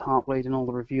lately with Heartbleed and all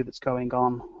the review that's going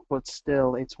on, but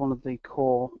still, it's one of the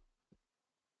core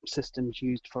systems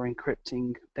used for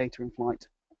encrypting data in flight.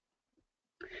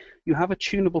 You have a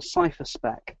tunable cipher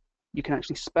spec. You can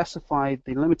actually specify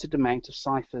the limited amount of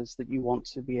ciphers that you want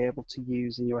to be able to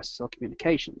use in your SSL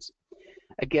communications.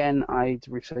 Again, I'd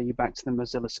refer you back to the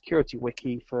Mozilla Security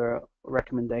Wiki for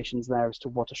recommendations there as to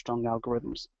what are strong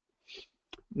algorithms.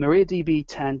 MariaDB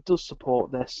 10 does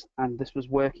support this, and this was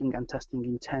working and testing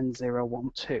in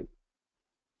 10.0.1.2.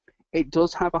 It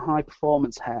does have a high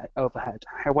performance overhead.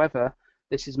 However,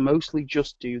 this is mostly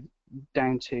just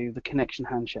down to the connection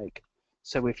handshake.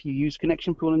 So if you use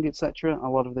connection pooling, etc., a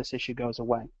lot of this issue goes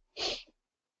away.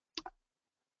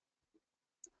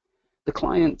 The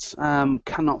client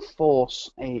cannot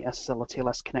force a SSL or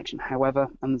TLS connection, however,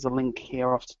 and there's a link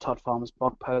here off to Todd Farmer's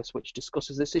blog post which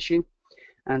discusses this issue.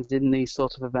 And in these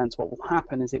sort of events, what will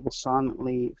happen is it will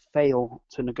silently fail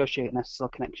to negotiate an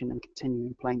SSL connection and continue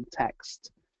in plain text.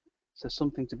 So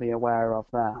something to be aware of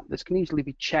there. This can easily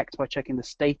be checked by checking the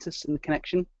status in the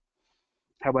connection.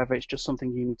 However, it's just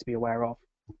something you need to be aware of.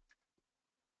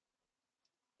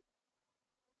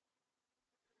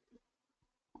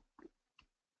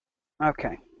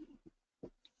 Okay,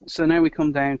 so now we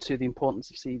come down to the importance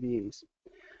of CVEs.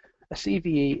 A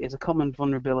CVE is a common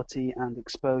vulnerability and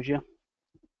exposure.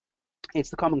 It's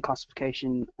the common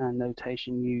classification and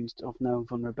notation used of known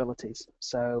vulnerabilities.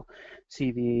 So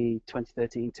CVE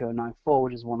 2013-2094,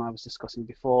 which is one I was discussing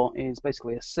before, is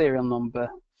basically a serial number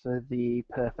for the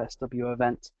perf SW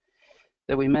event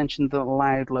that we mentioned that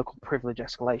allowed local privilege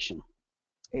escalation.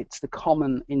 It's the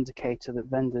common indicator that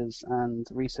vendors and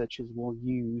researchers will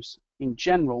use in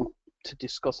general to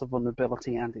discuss a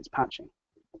vulnerability and its patching.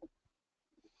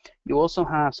 You also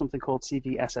have something called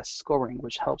CVSS scoring,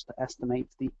 which helps to estimate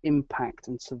the impact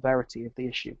and severity of the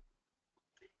issue.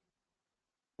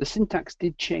 The syntax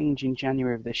did change in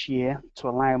January of this year to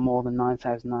allow more than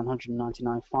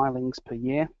 9,999 filings per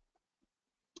year.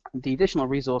 The additional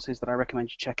resources that I recommend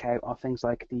you check out are things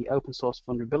like the open source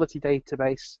vulnerability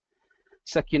database,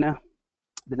 Secuna,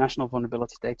 the National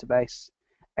Vulnerability Database,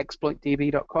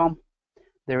 exploitdb.com.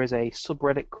 There is a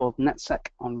subreddit called NetSec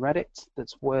on Reddit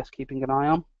that's worth keeping an eye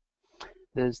on.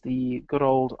 There's the good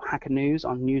old Hacker News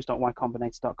on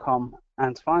news.ycombinator.com.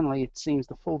 And finally, it seems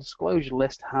the full disclosure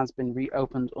list has been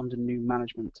reopened under new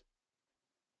management.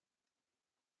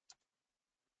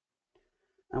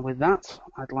 And with that,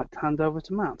 I'd like to hand over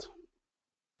to Matt.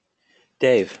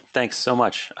 Dave, thanks so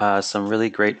much. Some really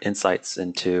great insights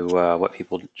into what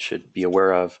people should be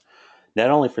aware of, not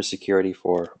only for security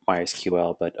for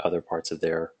MySQL, but other parts of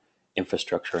their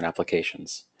infrastructure and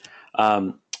applications.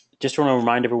 Just want to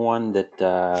remind everyone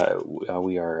that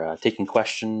we are taking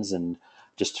questions, and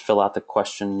just fill out the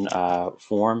question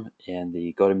form in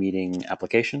the GoToMeeting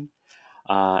application.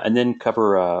 And then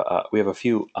cover, we have a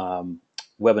few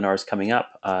webinars coming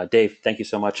up. Dave, thank you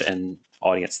so much, and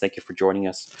audience, thank you for joining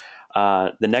us.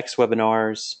 The next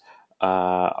webinars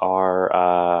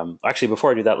are, actually,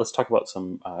 before I do that, let's talk about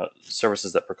some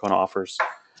services that Percona offers.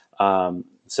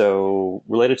 So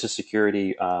related to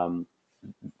security,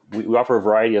 we offer a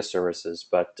variety of services,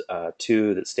 but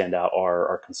two that stand out are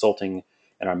our consulting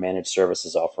and our managed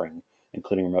services offering,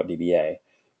 including remote DBA.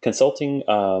 Consulting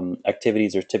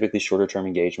activities are typically shorter term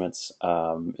engagements.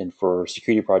 And for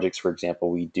security projects, for example,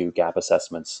 we do gap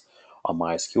assessments on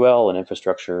MySQL and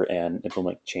infrastructure and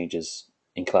implement changes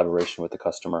in collaboration with the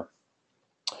customer.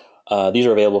 These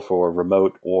are available for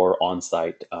remote or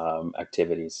on-site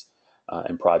activities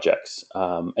and projects.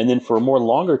 And then for more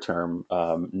longer term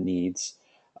needs,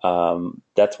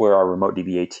 that's where our remote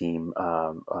DBA team,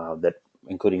 that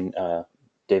including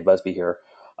Dave Busby here,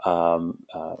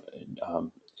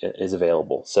 is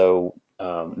available. So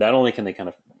not only can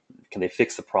they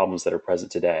fix the problems that are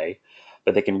present today,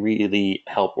 but they can really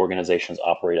help organizations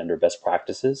operate under best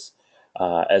practices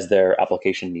as their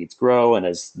application needs grow and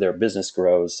as their business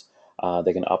grows.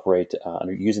 They can operate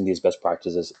under using these best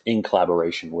practices in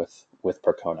collaboration with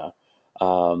Percona.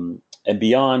 And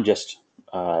beyond just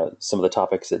some of the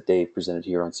topics that Dave presented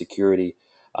here on security,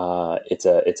 it's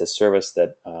a service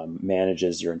that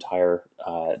manages your entire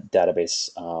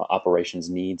database operations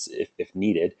needs if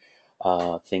needed.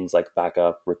 Things like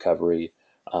backup, recovery,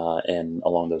 and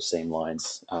along those same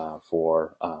lines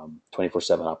for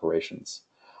 24/7 operations.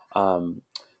 So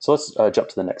let's jump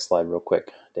to the next slide real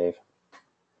quick, Dave.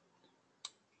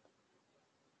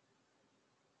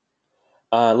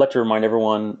 I'd like to remind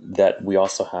everyone that we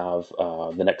also have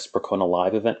the next Percona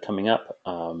Live event coming up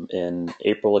in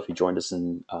April. If you joined us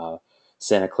in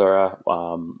Santa Clara,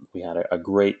 we had a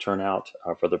great turnout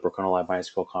for the Percona Live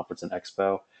MySQL Conference and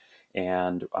Expo.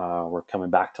 And we're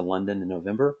coming back to London in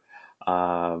November,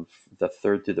 the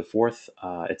 3rd through the 4th.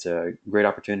 It's a great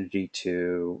opportunity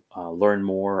to learn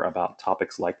more about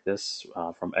topics like this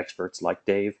from experts like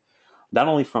Dave. Not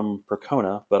only from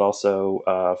Percona, but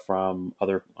also from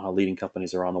other leading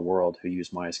companies around the world who use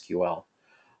MySQL.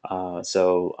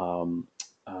 So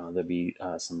there'll be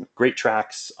some great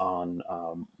tracks on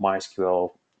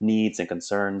MySQL needs and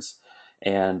concerns.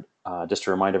 And just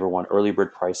to remind everyone, early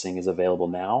bird pricing is available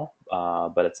now,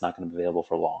 but it's not going to be available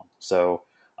for long. So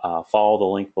follow the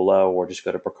link below or just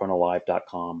go to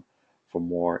perconalive.com for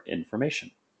more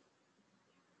information.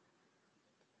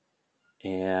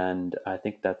 And I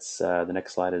think that's the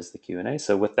next slide is the Q&A.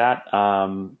 So with that,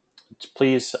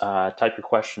 please type your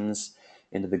questions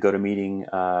into the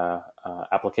GoToMeeting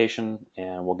application,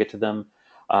 and we'll get to them.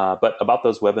 But about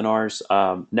those webinars,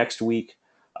 next week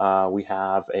we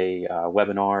have a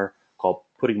webinar called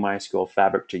Putting MySQL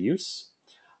Fabric to Use.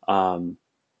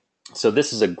 So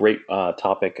this is a great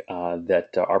topic that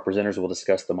our presenters will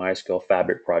discuss the MySQL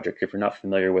Fabric project. If you're not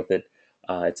familiar with it,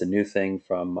 it's a new thing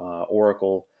from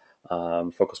Oracle.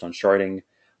 Focused on sharding.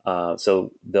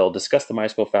 So they'll discuss the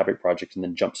MySQL Fabric project and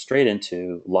then jump straight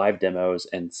into live demos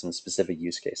and some specific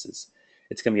use cases.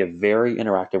 It's going to be a very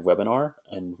interactive webinar.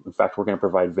 And in fact, we're going to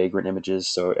provide Vagrant images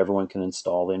so everyone can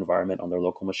install the environment on their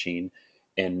local machine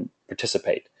and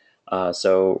participate.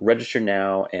 So register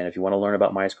now. And if you want to learn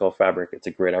about MySQL Fabric, it's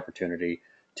a great opportunity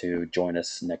to join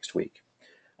us next week.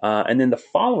 And then the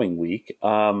following week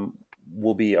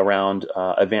will be around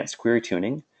advanced query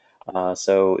tuning.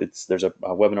 So there's a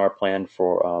webinar planned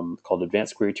for called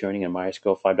Advanced Query Tuning in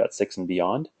MySQL 5.6 and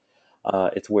beyond.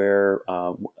 It's where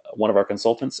one of our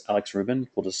consultants, Alex Rubin,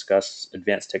 will discuss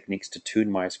advanced techniques to tune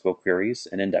MySQL queries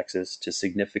and indexes to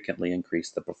significantly increase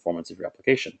the performance of your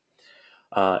application.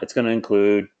 It's going to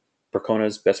include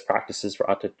Percona's best practices for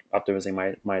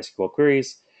optimizing MySQL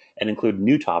queries and include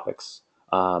new topics,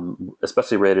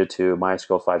 especially related to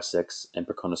MySQL 5.6 and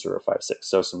Percona Server 5.6.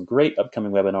 So some great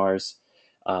upcoming webinars.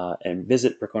 And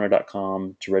visit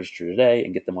percona.com to register today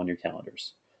and get them on your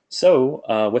calendars. So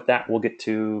with that, we'll get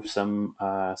to some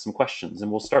questions,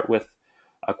 and we'll start with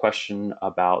a question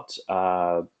about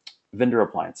vendor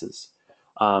appliances.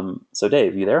 So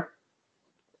Dave, you there?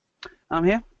 I'm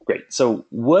here. Great. So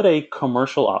would a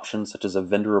commercial option such as a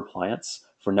vendor appliance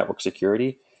for network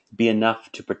security be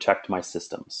enough to protect my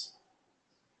systems?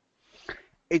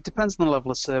 It depends on the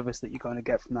level of service that you're going to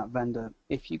get from that vendor.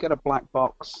 If you get a black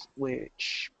box,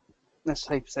 which, let's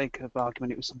say for sake of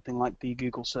argument, it was something like the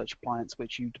Google search appliance,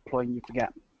 which you deploy and you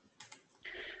forget,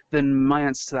 then my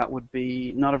answer to that would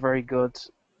be not a very good,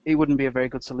 it wouldn't be a very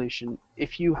good solution.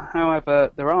 If you,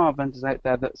 however, there are vendors out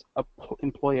there that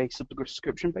employ a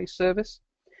subscription-based service,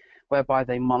 whereby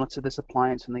they monitor this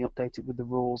appliance and they update it with the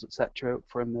rules, etc.,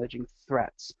 for emerging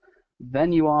threats,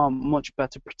 then you are much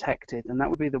better protected, and that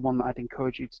would be the one that I'd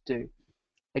encourage you to do.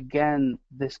 Again,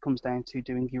 this comes down to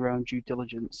doing your own due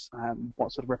diligence.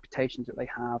 What sort of reputation do they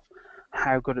have?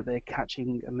 How good are they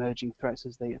catching emerging threats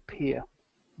as they appear?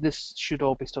 This should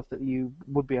all be stuff that you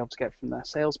would be able to get from their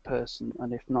salesperson,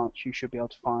 and if not, you should be able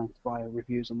to find via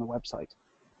reviews on the website.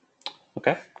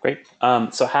 Okay, great.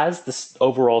 So has this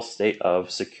overall state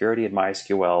of security in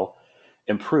MySQL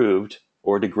improved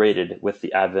or degraded with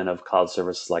the advent of cloud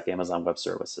services like Amazon Web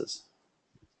Services?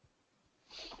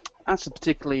 That's a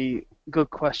particularly good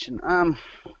question.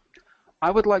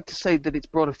 I would like to say that it's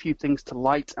brought a few things to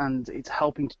light and it's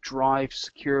helping to drive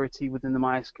security within the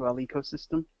MySQL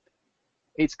ecosystem.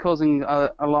 It's causing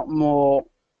a lot more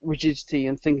rigidity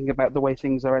and thinking about the way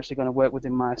things are actually going to work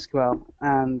within MySQL.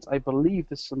 And I believe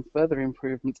there's some further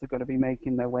improvements that are going to be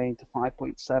making their way into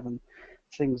 5.7.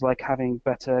 Things like having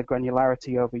better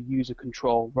granularity over user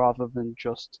control rather than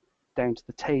just down to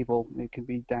the table. It can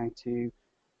be down to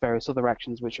various other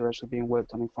actions which are actually being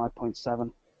worked on in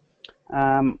 5.7.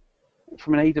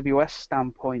 From an AWS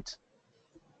standpoint,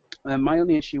 my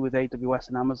only issue with AWS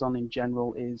and Amazon in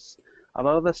general is a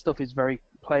lot of their stuff is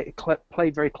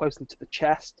played very closely to the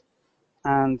chest,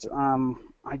 and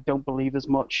I don't believe as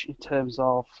much in terms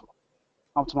of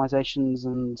optimizations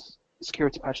and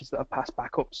security patches that are passed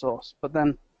back up source. But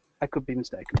then I could be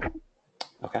mistaken.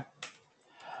 Okay.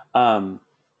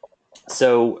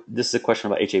 So this is a question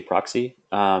about HA proxy.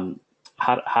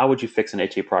 How would you fix an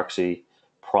HA proxy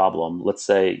problem? Let's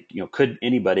say, could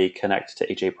anybody connect to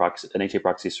an HA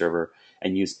proxy server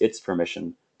and use its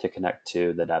permission to connect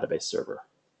to the database server?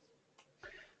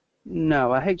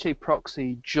 No, a HA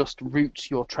proxy just routes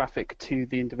your traffic to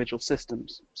the individual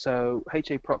systems. So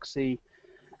HA proxy,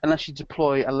 unless you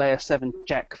deploy a layer 7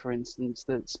 check, for instance,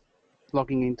 that's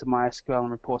logging into MySQL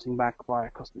and reporting back via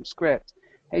custom script,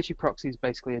 HA proxy is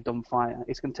basically a dumb fire.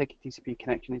 It's going to take a TCP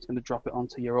connection, it's going to drop it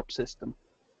onto your up system.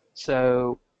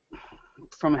 So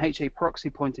from a HA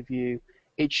proxy point of view,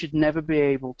 it should never be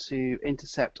able to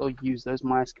intercept or use those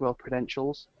MySQL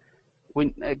credentials.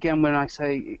 When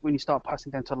you start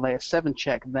passing down to a layer 7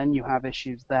 check, then you have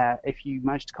issues there. If you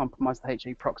manage to compromise the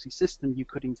HA proxy system, you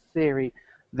could, in theory,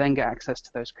 then get access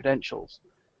to those credentials.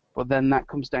 But then that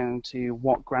comes down to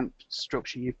what grant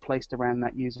structure you've placed around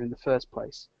that user in the first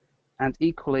place. And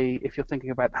equally, if you're thinking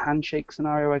about the handshake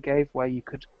scenario I gave, where you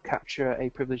could capture a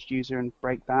privileged user and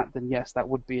break that, then yes, that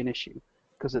would be an issue.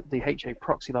 Because at the HA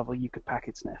proxy level, you could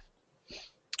packet sniff.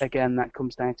 Again, that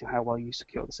comes down to how well you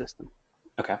secure the system.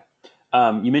 Okay.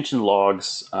 You mentioned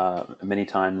logs many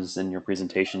times in your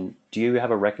presentation. Do you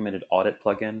have a recommended audit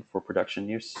plugin for production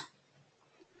use?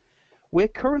 We're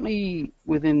currently,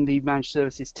 within the managed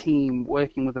services team,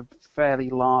 working with a fairly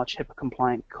large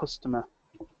HIPAA-compliant customer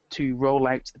to roll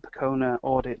out the Percona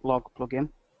audit log plugin.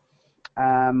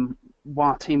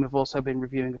 Our team have also been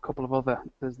reviewing a couple of other.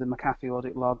 There's the McAfee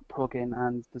audit log plugin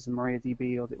and there's the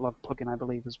MariaDB audit log plugin, I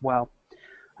believe, as well.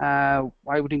 I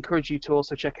would encourage you to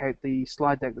also check out the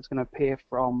slide deck that's going to appear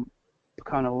from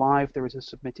Percona Live. There is a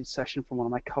submitted session from one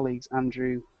of my colleagues,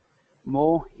 Andrew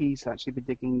Moore. He's actually been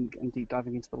digging and deep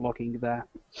diving into the logging there.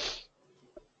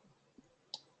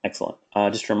 Excellent.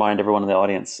 Just to remind everyone in the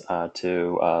audience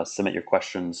to submit your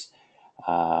questions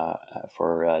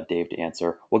for Dave to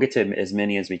answer. We'll get to as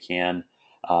many as we can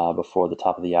before the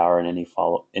top of the hour, and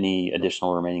any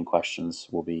additional remaining questions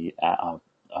will be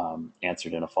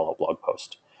answered in a follow-up blog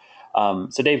post.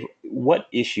 So Dave, what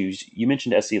issues, you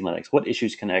mentioned SELinux, what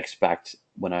issues can I expect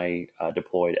when I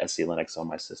deployed SELinux on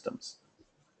my systems?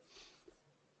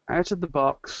 Out of the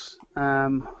box,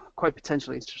 quite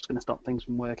potentially it's just going to stop things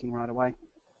from working right away.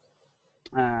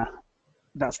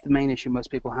 That's the main issue most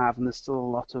people have, and there's still a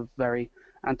lot of very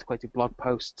antiquated blog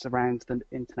posts around the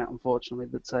internet, unfortunately,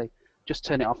 that say, just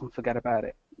turn it off and forget about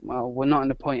it. Well, we're not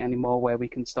in a point anymore where we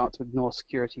can start to ignore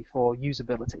security for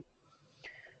usability.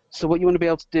 So what you want to be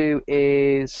able to do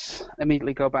is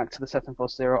immediately go back to the set and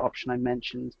force 0 option I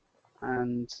mentioned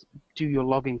and do your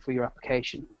logging for your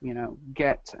application.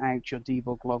 Get out your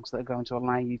debug logs that are going to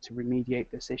allow you to remediate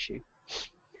this issue.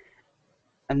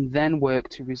 And then work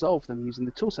to resolve them using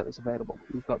the toolset that's available.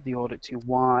 You've got the audit to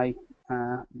Y,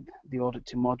 the audit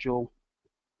to module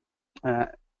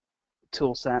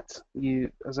toolset.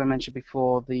 As I mentioned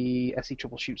before, the SE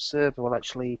Troubleshoot server will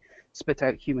actually spit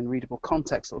out human readable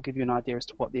context that will give you an idea as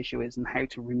to what the issue is and how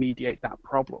to remediate that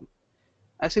problem.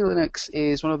 SELinux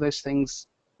is one of those things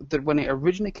that when it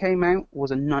originally came out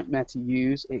was a nightmare to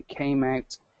use. It came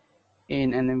out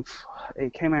in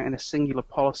a singular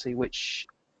policy which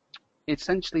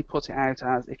essentially put it out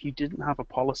as if you didn't have a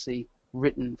policy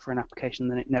written for an application,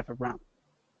 then it never ran.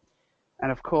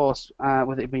 And of course,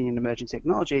 with it being an emerging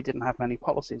technology, it didn't have many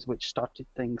policies, which started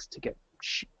things to get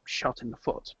shot in the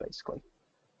foot, basically.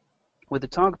 With the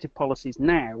targeted policies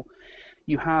now,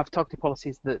 you have targeted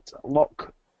policies that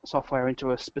lock software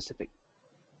into a specific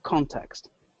context.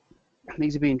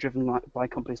 These are being driven by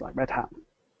companies like Red Hat.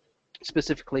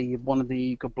 Specifically, one of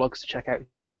the good blogs to check out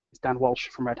is Dan Walsh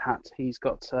from Red Hat. He's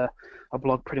got a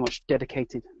blog pretty much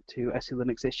dedicated to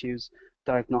SELinux issues,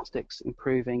 diagnostics,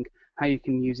 improving, how you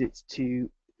can use it to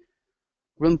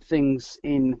run things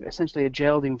in essentially a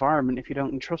jailed environment if you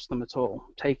don't trust them at all.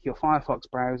 Take your Firefox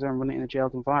browser and run it in a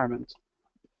jailed environment.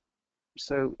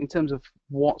 So in terms of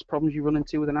what problems you run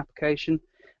into with an application,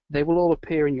 they will all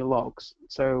appear in your logs.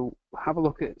 So have a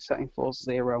look at setting force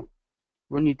 0,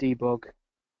 run your debug,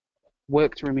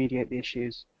 work to remediate the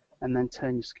issues, and then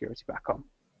turn your security back on.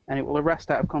 And it will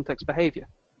arrest out of context behavior.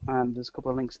 There's a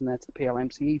couple of links in there to the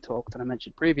PLMCE talk that I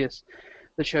mentioned previous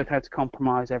that showed how to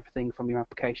compromise everything from your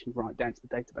application right down to the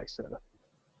database server.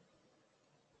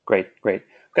 Great, great.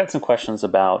 We've got some questions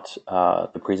about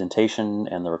the presentation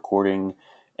and the recording,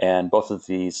 and both of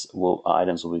these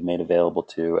items will be made available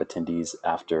to attendees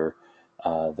after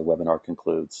the webinar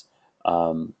concludes.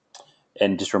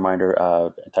 And just a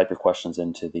reminder, type your questions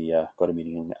into the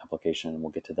GoToMeeting application and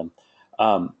we'll get to them.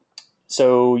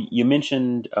 So you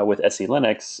mentioned with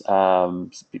SELinux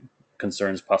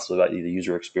concerns possibly about the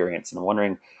user experience, and I'm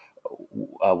wondering,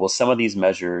 will some of these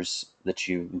measures that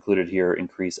you've included here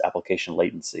increase application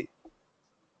latency?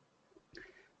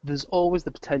 There's always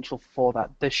the potential for that.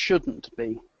 There shouldn't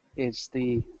be, is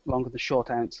the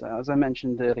short answer. As I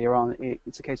mentioned earlier on,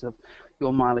 it's a case of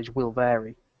your mileage will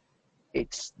vary.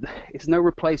 It's no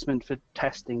replacement for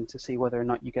testing to see whether or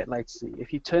not you get latency.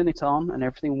 If you turn it on and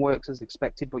everything works as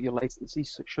expected, but your latency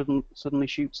shouldn't suddenly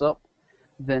shoots up,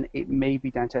 then it may be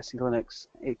down to SELinux.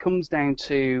 It comes down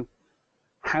to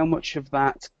how much of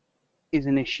that is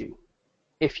an issue.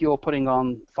 If you're putting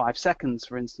on 5 seconds,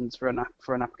 for instance, for an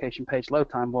application page load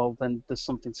time, well, then there's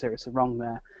something seriously wrong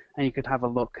there. And you could have a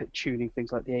look at tuning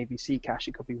things like the ABC cache.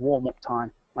 It could be warm-up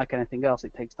time. Like anything else,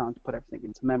 it takes time to put everything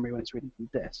into memory when it's reading from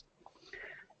disk.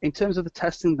 In terms of the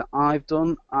testing that I've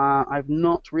done, I've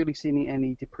not really seen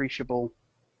any depreciable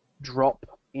drop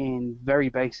in very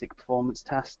basic performance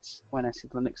tests when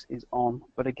SELinux is on.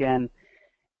 But again,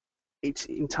 it's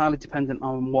entirely dependent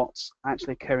on what's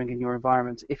actually occurring in your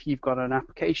environment. If you've got an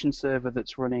application server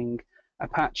that's running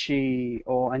Apache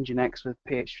or Nginx with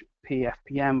PHP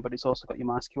FPM, but it's also got your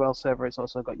MySQL server, it's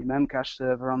also got your Memcache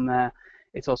server on there,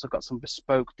 it's also got some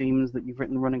bespoke daemons that you've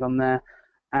written running on there,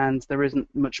 and there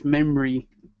isn't much memory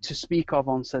to speak of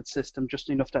on said system, just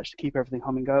enough to actually keep everything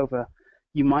humming over,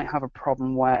 you might have a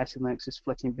problem where SELinux is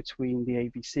flitting between the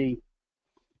ABC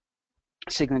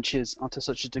signatures to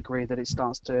such a degree that it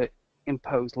starts to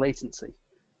impose latency.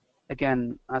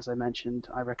 Again, as I mentioned,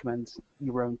 I recommend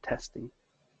your own testing.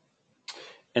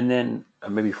 And then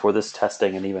maybe for this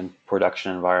testing and even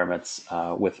production environments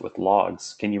with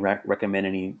logs, can you recommend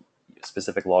any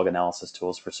specific log analysis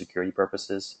tools for security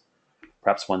purposes?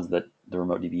 Perhaps ones that the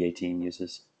remote DBA team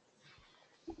uses?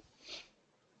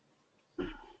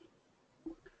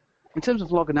 In terms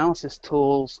of log analysis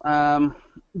tools,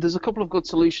 there's a couple of good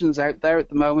solutions out there at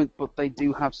the moment, but they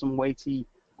do have some weighty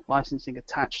licensing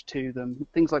attached to them.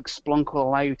 Things like Splunk will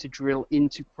allow you to drill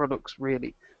into products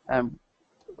really, allow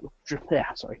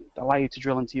you to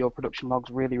drill into your production logs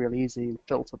really, really easy and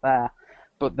filter there,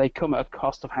 but they come at a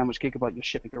cost of how much gigabyte you're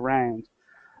shipping around.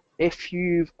 If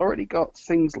you've already got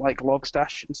things like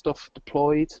Logstash and stuff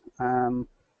deployed,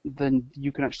 then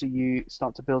you can actually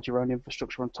start to build your own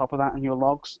infrastructure on top of that in your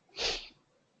logs.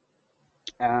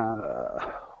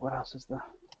 What else is there?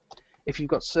 If you've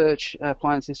got search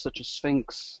appliances such as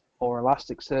Sphinx or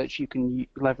Elasticsearch, you can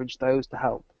leverage those to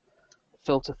help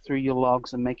filter through your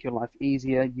logs and make your life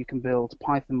easier. You can build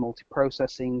Python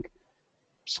multiprocessing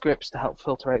scripts to help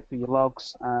filter out through your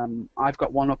logs. I've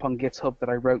got one up on GitHub that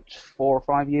I wrote 4 or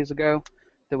 5 years ago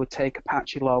that would take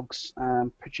Apache logs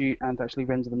produce and actually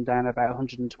render them down about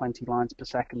 120 lines per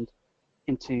second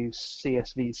into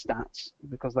CSV stats,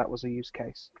 because that was a use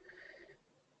case.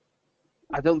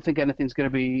 I don't think anything's going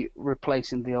to be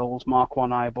replacing the old Mark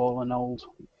I eyeball and old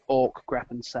awk grep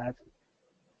and sed.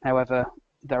 However,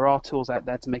 there are tools out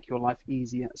there to make your life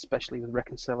easier, especially with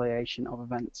reconciliation of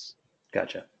events.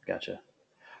 Gotcha.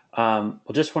 Well,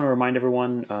 just want to remind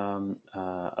everyone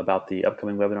about the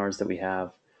upcoming webinars that we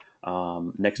have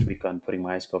next week on putting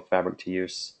MySQL Fabric to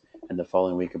use, and the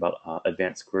following week about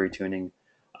advanced query tuning.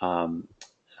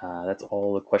 That's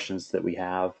all the questions that we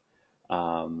have.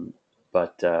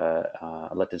 But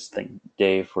I'd like to thank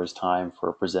Dave for his time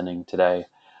for presenting today,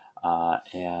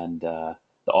 and the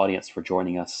audience for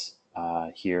joining us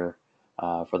here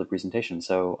for the presentation.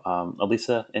 So,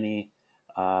 Elisa, any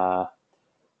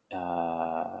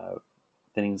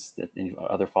things that any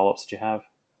other follow-ups that you have?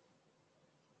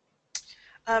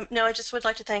 No, I just would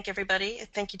like to thank everybody.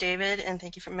 Thank you, David, and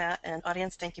thank you for Matt, and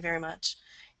audience, thank you very much.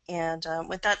 And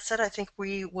with that said, I think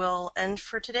we will end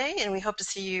for today, and we hope to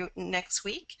see you next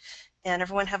week. And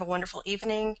everyone have a wonderful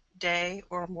evening, day,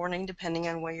 or morning, depending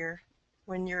on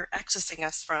when you're accessing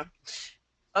us from.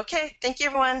 Okay, thank you,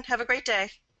 everyone. Have a great day.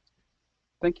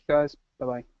 Thank you, guys.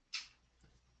 Bye-bye.